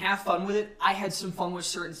think you can have fun with it. I had some fun with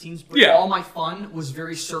certain scenes, but all my fun was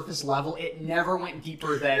very surface level. It never went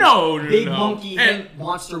deeper than Big Monkey and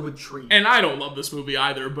Monster with Tree. And I don't love this movie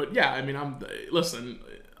either, but yeah, I mean, I'm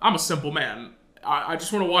a simple man. I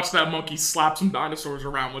just want to watch that monkey slap some dinosaurs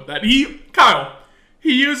around with that. He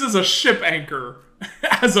uses a ship anchor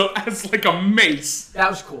as like a mace. That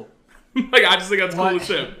was cool. Like, I just think that's cool as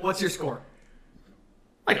shit. What's your score?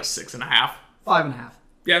 Like a 6.5. 5.5.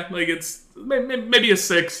 Yeah, like it's maybe a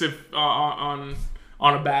 6 if on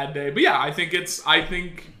a bad day. But yeah, I think it's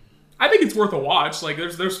worth a watch. Like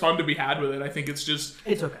there's fun to be had with it. I think it's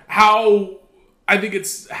okay. How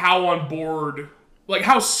on board, like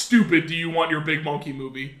how stupid do you want your Big Monkey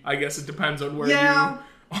movie? I guess it depends on where you on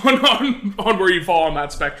where you fall on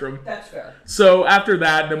that spectrum. That's fair. So after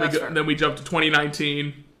that, then we jump to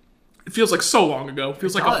 2019. It feels like so long ago. It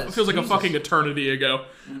feels like a fucking eternity ago.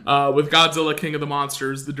 With Godzilla King of the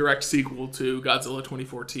Monsters, the direct sequel to Godzilla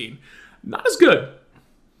 2014. Not as good.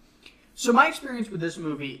 So my experience with this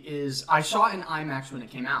movie is I saw it in IMAX when it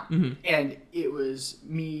came out. Mm-hmm. And it was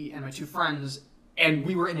me and my two friends, and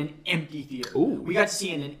we were in an empty theater. Ooh. We got to see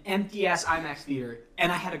it in an empty-ass IMAX theater,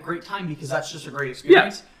 and I had a great time because that's just a great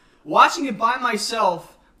experience. Yeah. Watching it by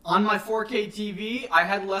myself on my 4K TV, I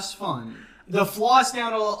had less fun. The flaws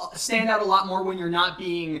stand out a lot more when you're not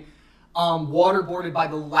being waterboarded by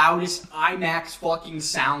the loudest IMAX fucking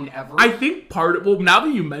sound ever. I think now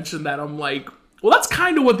that you mention that, I'm like, well, that's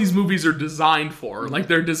kind of what these movies are designed for. Like,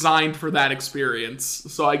 they're designed for that experience.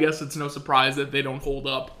 So I guess it's no surprise that they don't hold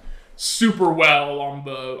up super well on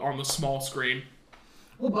the small screen.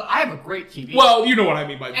 Well, but I have a great TV. Well, you know what I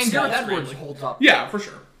mean by the small screen. And Gareth Edwards holds up. Yeah, for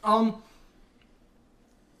sure.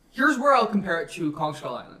 Here's where I'll compare it to Kong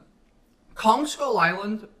Skull Island. Kong Skull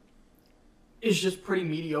Island is just pretty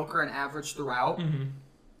mediocre and average throughout. Mm-hmm.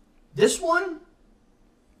 This one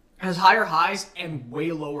has higher highs and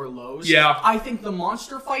way lower lows. Yeah. I think the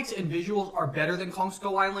monster fights and visuals are better than Kong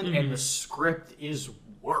Skull Island, and the script is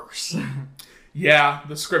worse. Yeah,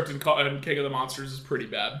 the script in King of the Monsters is pretty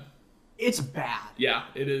bad. It's bad. Yeah,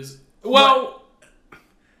 it is. Well,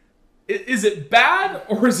 is it bad,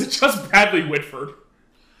 or is it just Bradley Whitford?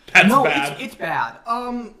 That's bad. It's bad.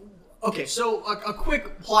 Okay, so a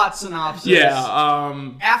quick plot synopsis.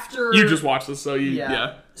 Yeah, after you just watched this, so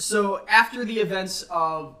yeah. So after the events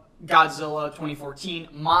of Godzilla 2014,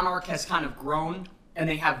 Monarch has kind of grown, and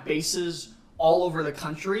they have bases all over the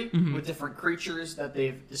country with different creatures that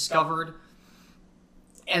they've discovered.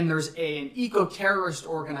 And there's an eco-terrorist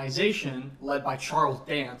organization led by Charles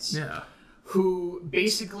Dance, who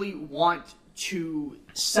basically want to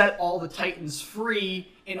set all the Titans free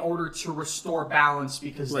in order to restore balance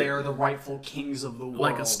because they are the rightful kings of the world.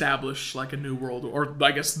 Like establish like a new world, or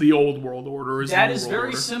I guess the old world order is that the new is world very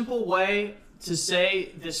order. simple way to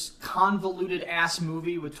say this convoluted ass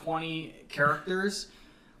movie with 20 characters.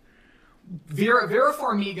 Vera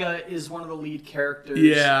Farmiga is one of the lead characters.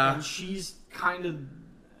 Yeah. And she's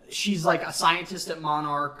like a scientist at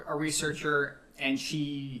Monarch, a researcher, and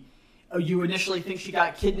you initially think she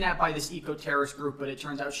got kidnapped by this eco-terrorist group, but it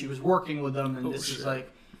turns out she was working with them, and is like...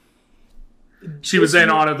 She was in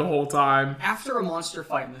on it the whole time. After a monster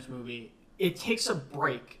fight in this movie, it takes a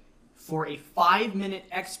break for a 5-minute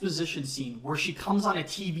exposition scene where she comes on a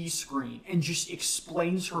TV screen and just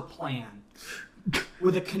explains her plan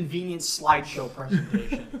with a convenient slideshow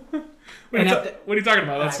presentation. What are you talking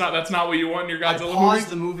about? That's not what you want in your Godzilla movie? I paused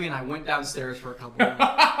the movie and I went downstairs for a couple of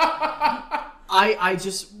minutes. I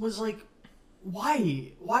just was like,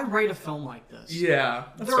 why write a film like this? Yeah,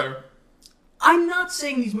 that's fair. I'm not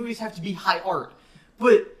saying these movies have to be high art,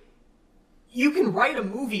 but you can write a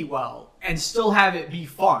movie well and still have it be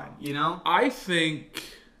fun, you know? I think...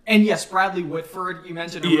 And yes, Bradley Whitford, you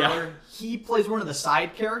mentioned him earlier. He plays one of the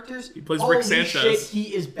side characters. He plays Rick Sanchez. Shit,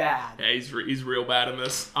 he is bad. Yeah, he's real bad in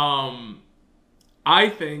this. I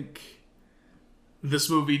think this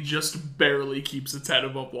movie just barely keeps its head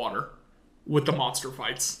above water with the monster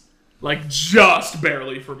fights. Like, just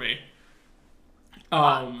barely for me.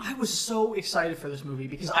 I was so excited for this movie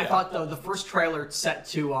because I thought the first trailer set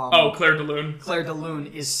to... Claire de Lune. Claire de Lune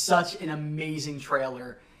is such an amazing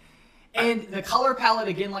trailer. And the color palette,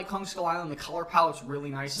 again, like Kong Skull Island, the color palette's really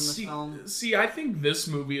nice in this film. See, I think this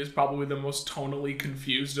movie is probably the most tonally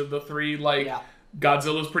confused of the three. Like,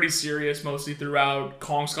 Godzilla's pretty serious mostly throughout.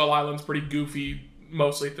 Kong Skull Island's pretty goofy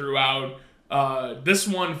mostly throughout. This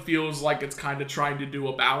one feels like it's kind of trying to do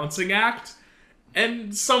a balancing act.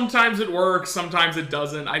 And sometimes it works, sometimes it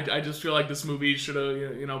doesn't. I just feel like this movie should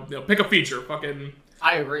have, you know, pick a feature. Fucking...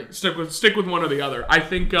 I agree. Stick with one or the other. I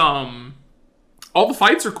think, all the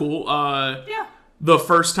fights are cool. The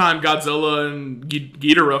first time Godzilla and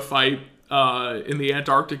Ghidorah fight in the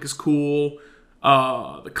Antarctic is cool.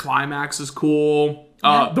 The climax is cool.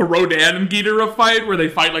 The Rodan and Ghidorah fight where they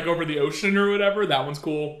fight like over the ocean or whatever, that one's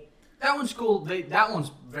cool. That one's cool. That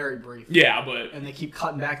one's very brief. Yeah, but... And they keep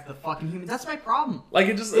cutting back the fucking humans. That's my problem. Like,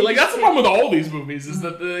 that's the problem with all these movies, is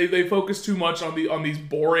that they focus too much on these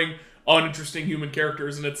boring, uninteresting human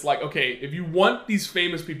characters, and it's like, okay, if you want these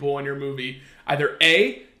famous people in your movie, either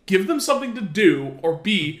A, give them something to do, or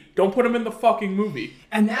B, don't put them in the fucking movie.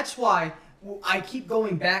 And that's why I keep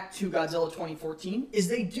going back to Godzilla 2014, is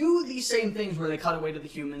they do these same things where they cut away to the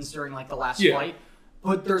humans during, like, the last fight,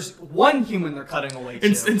 but there's one human they're cutting away to.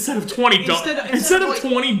 Instead of 20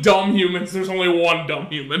 20 dumb humans, there's only one dumb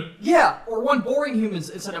human. Yeah, or one boring human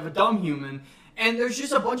instead of a dumb human. And there's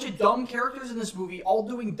just a bunch of dumb characters in this movie all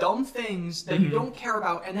doing dumb things that you don't care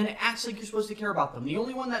about, and then it acts like you're supposed to care about them. The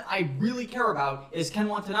only one that I really care about is Ken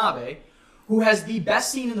Watanabe, who has the best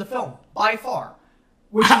scene in the film, by far.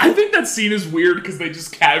 I think that scene is weird because they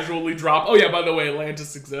just casually drop, oh yeah, by the way,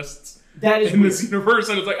 Atlantis exists. That is in weird. This universe,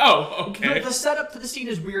 and it's like, oh, okay. The setup to the scene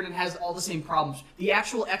is weird and has all the same problems. The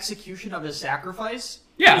actual execution of his sacrifice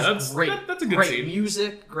is great. That's a good scene. Great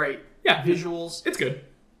music, great visuals. It's good.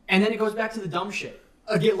 And then it goes back to the dumb shit.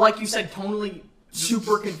 Again, like you said, tonally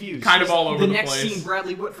super confused. Kind of all over the place. The next scene,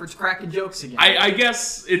 Bradley Whitford's cracking jokes again. I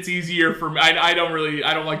guess it's easier for me. I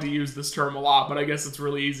don't like to use this term a lot, but I guess it's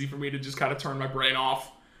really easy for me to just kind of turn my brain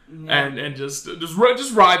off and just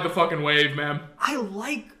ride the fucking wave, man. I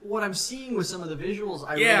like what I'm seeing with some of the visuals.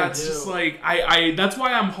 I really do. Just like I that's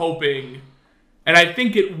why I'm hoping, and I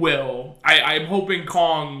think it will. I'm hoping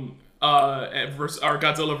Kong or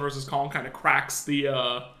Godzilla versus Kong kind of cracks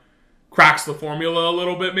the formula a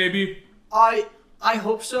little bit, maybe. I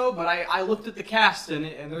hope so, but I looked at the cast and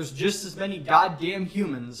there's just as many goddamn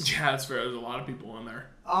humans. Yeah, that's fair. There's a lot of people in there.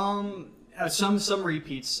 Some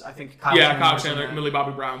repeats. I think. Kyle Chandler, Millie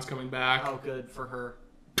Bobby Brown's coming back. Oh, good for her.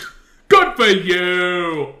 Good for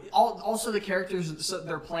you. Also, the characters,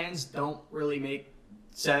 their plans don't really make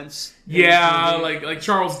sense. Yeah, like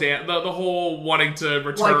Charles Dance, the whole wanting to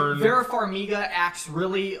return. Like Vera Farmiga acts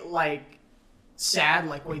really sad.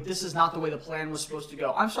 Like, wait, this is not the way the plan was supposed to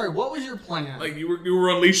go. I'm sorry, what was your plan? Like you were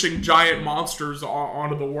unleashing giant monsters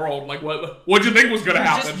onto the world. Like what'd you think was going to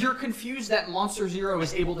happen? You're confused that Monster Zero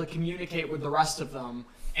is able to communicate with the rest of them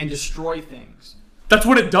and destroy things. That's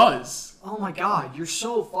what it does. Oh my god, you're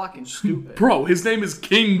so fucking stupid. Bro, his name is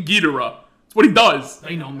King Ghidorah. That's what he does.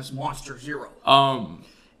 They know him as Monster Zero.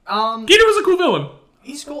 Ghidorah's a cool villain.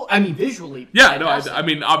 He's cool. I mean, visually. Yeah, no, I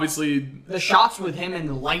mean, obviously... The shots with him and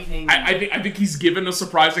the lightning... I think he's given a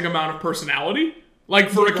surprising amount of personality. Like,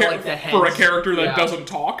 for a character that doesn't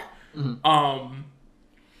talk. Mm-hmm.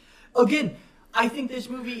 Again, I think this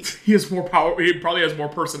movie... He has more power. He probably has more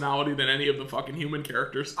personality than any of the fucking human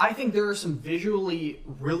characters. I think there are some visually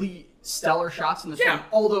really stellar shots in this film.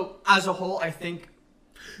 Although, as a whole, I think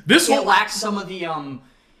it lacks some of the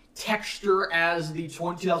texture as the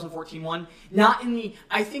 2014 one. Not in the...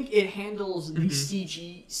 I think it handles the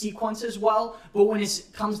CG sequences well, but when it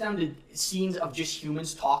comes down to scenes of just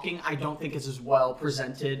humans talking, I don't think it's as well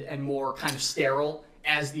presented and more kind of sterile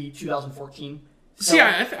as the 2014. See,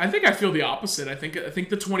 I think I feel the opposite. I think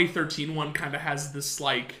the 2013 one kind of has this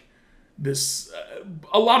a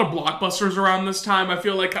lot of blockbusters around this time. I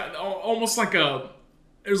feel like almost like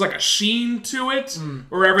there's like a sheen to it,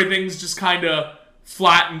 where everything's just kind of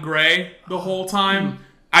flat and gray the whole time.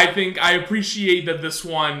 I think I appreciate that this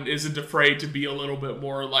one isn't afraid to be a little bit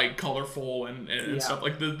more like colorful and stuff.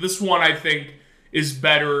 Like this one, I think, is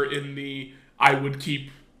better in the I would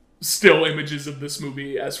keep still images of this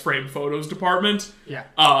movie as framed photos department. Yeah.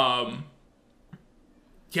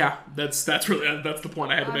 Yeah, that's the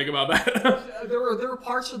point I had to make about that. there were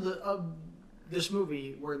parts of this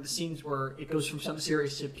movie where the scenes where it goes from something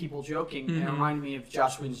serious to people joking, and it reminded me of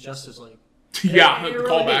Joss Whedon's Justice League. Yeah, it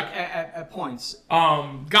callback at points.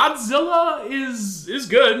 Godzilla is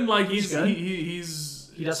good. Like he's good. He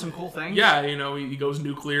does some cool things. Yeah, he goes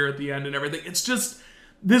nuclear at the end and everything. It's just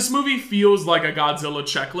this movie feels like a Godzilla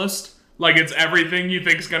checklist. Like it's everything you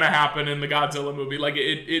think is gonna happen in the Godzilla movie. Like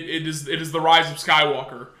it is the Rise of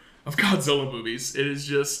Skywalker of Godzilla movies. It is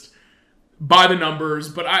just by the numbers.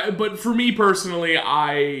 But for me personally,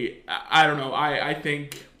 I don't know. I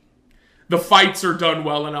think the fights are done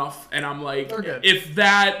well enough, and I'm like, if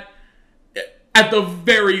that, at the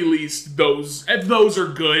very least, if those are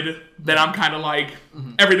good, then I'm kind of like,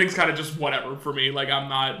 everything's kind of just whatever for me. Like I'm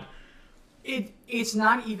not. It's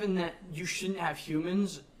not even that you shouldn't have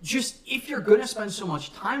humans. Just if you're gonna spend so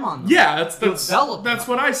much time on them, that's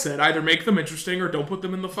what I said. Either make them interesting or don't put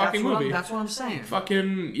them in the fucking movie. That's what I'm saying.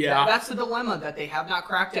 Fucking That's the dilemma that they have not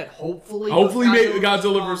cracked yet. Hopefully,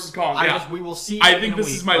 Godzilla vs. Kong. We will see. I think this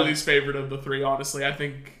is my least favorite of the three. Honestly, I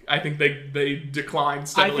think they decline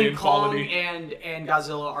steadily in quality. Kong and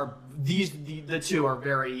Godzilla are the two are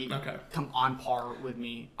very on par with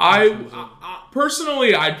me. I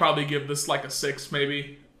personally, I'd probably give this like a 6,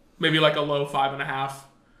 maybe like a low 5.5.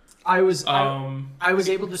 I was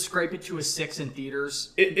able to scrape it to a 6 in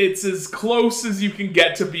theaters. It's as close as you can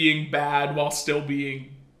get to being bad while still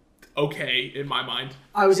being okay in my mind.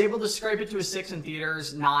 I was able to scrape it to a 6 in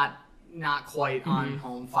theaters, not quite on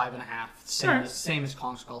home. 5.5, same as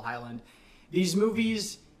Kong Skull Island. These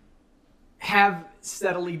movies have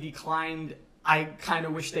steadily declined. I kind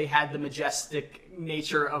of wish they had the majestic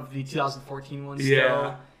nature of the 2014 one still.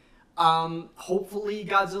 Yeah. Hopefully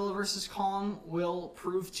Godzilla vs. Kong will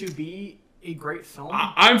prove to be a great film.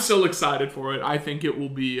 I'm still excited for it. I think it will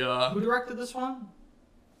be... Who directed this one?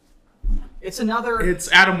 It's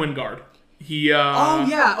Adam Wingard. He...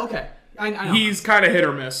 okay. I know. He's kind of hit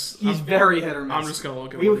or miss. He's very hit or miss. I'm just going to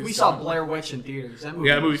look at We saw Blair Witch in theaters. That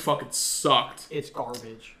movie fucking sucked. It's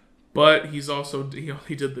garbage. But he's also...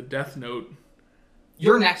 He did the Death Note.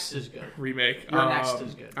 Your Next is good. Remake. Your Next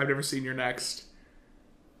is good. I've never seen Your Next.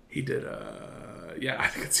 He did, I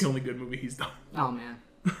think it's the only good movie he's done. Oh, man.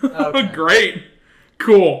 Okay. Great.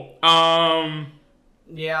 Cool. Yeah,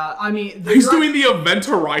 I mean... He's doing the Event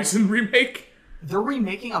Horizon remake. They're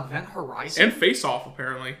remaking Event Horizon? And Face Off,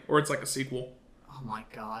 apparently. Or it's like a sequel. Oh, my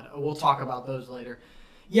God. We'll talk about those later.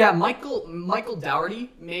 Yeah, Michael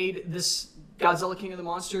Dougherty made this Godzilla King of the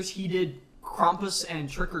Monsters. He did Krampus and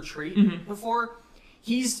Trick or Treat before.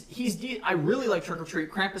 I really like Trick or Treat.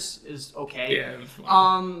 Krampus is okay. Yeah, it's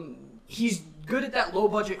fine. He's good at that low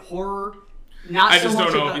budget horror. Not so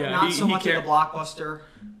much of the blockbuster.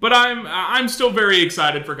 But I'm still very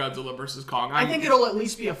excited for Godzilla vs. Kong. I think it'll at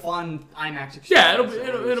least be a fun IMAX experience.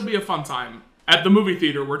 Yeah, it'll be a fun time. At the movie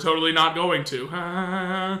theater, we're totally not going to.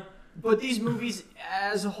 But these movies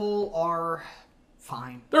as a whole are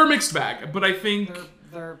fine. They're a mixed bag, but I think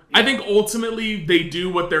I think ultimately they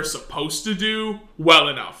do what they're supposed to do well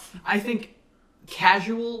enough. I think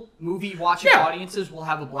casual movie watching audiences will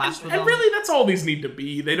have a blast with them. And really, that's all these need to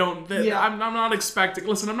be. They don't. I'm not expecting.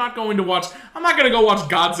 Listen, I'm not going to watch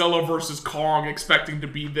Godzilla vs. Kong expecting to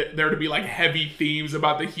be there to be like heavy themes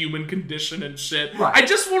about the human condition and shit. Right. I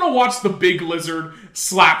just want to watch the big lizard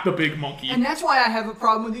slap the big monkey. And that's why I have a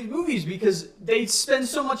problem with these movies, because they spend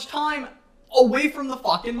so much time away from the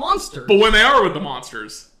fucking monsters. But when they are with the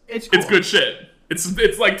monsters, it's cool. It's good shit.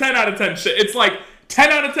 It's like 10 out of 10 shit. It's like 10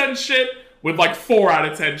 out of 10 shit with like 4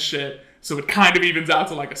 out of 10 shit, so it kind of evens out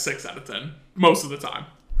to like a 6 out of 10 most of the time.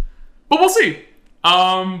 But we'll see.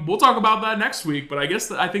 We'll talk about that next week. But I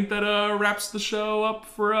think that wraps the show up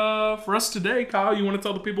for us today. Kyle, you want to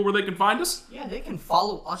tell the people where they can find us? Yeah, they can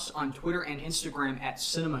follow us on Twitter and Instagram at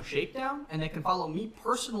Cinema Shakedown, and they can follow me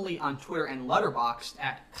personally on Twitter and Letterboxd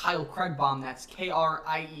at Kyle Craigbaum. That's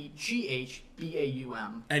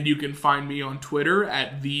KRIEGHBAUM. And you can find me on Twitter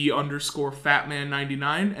at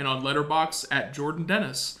 _Fatman99 and on Letterboxd at Jordan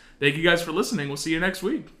Dennis. Thank you guys for listening. We'll see you next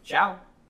week. Ciao.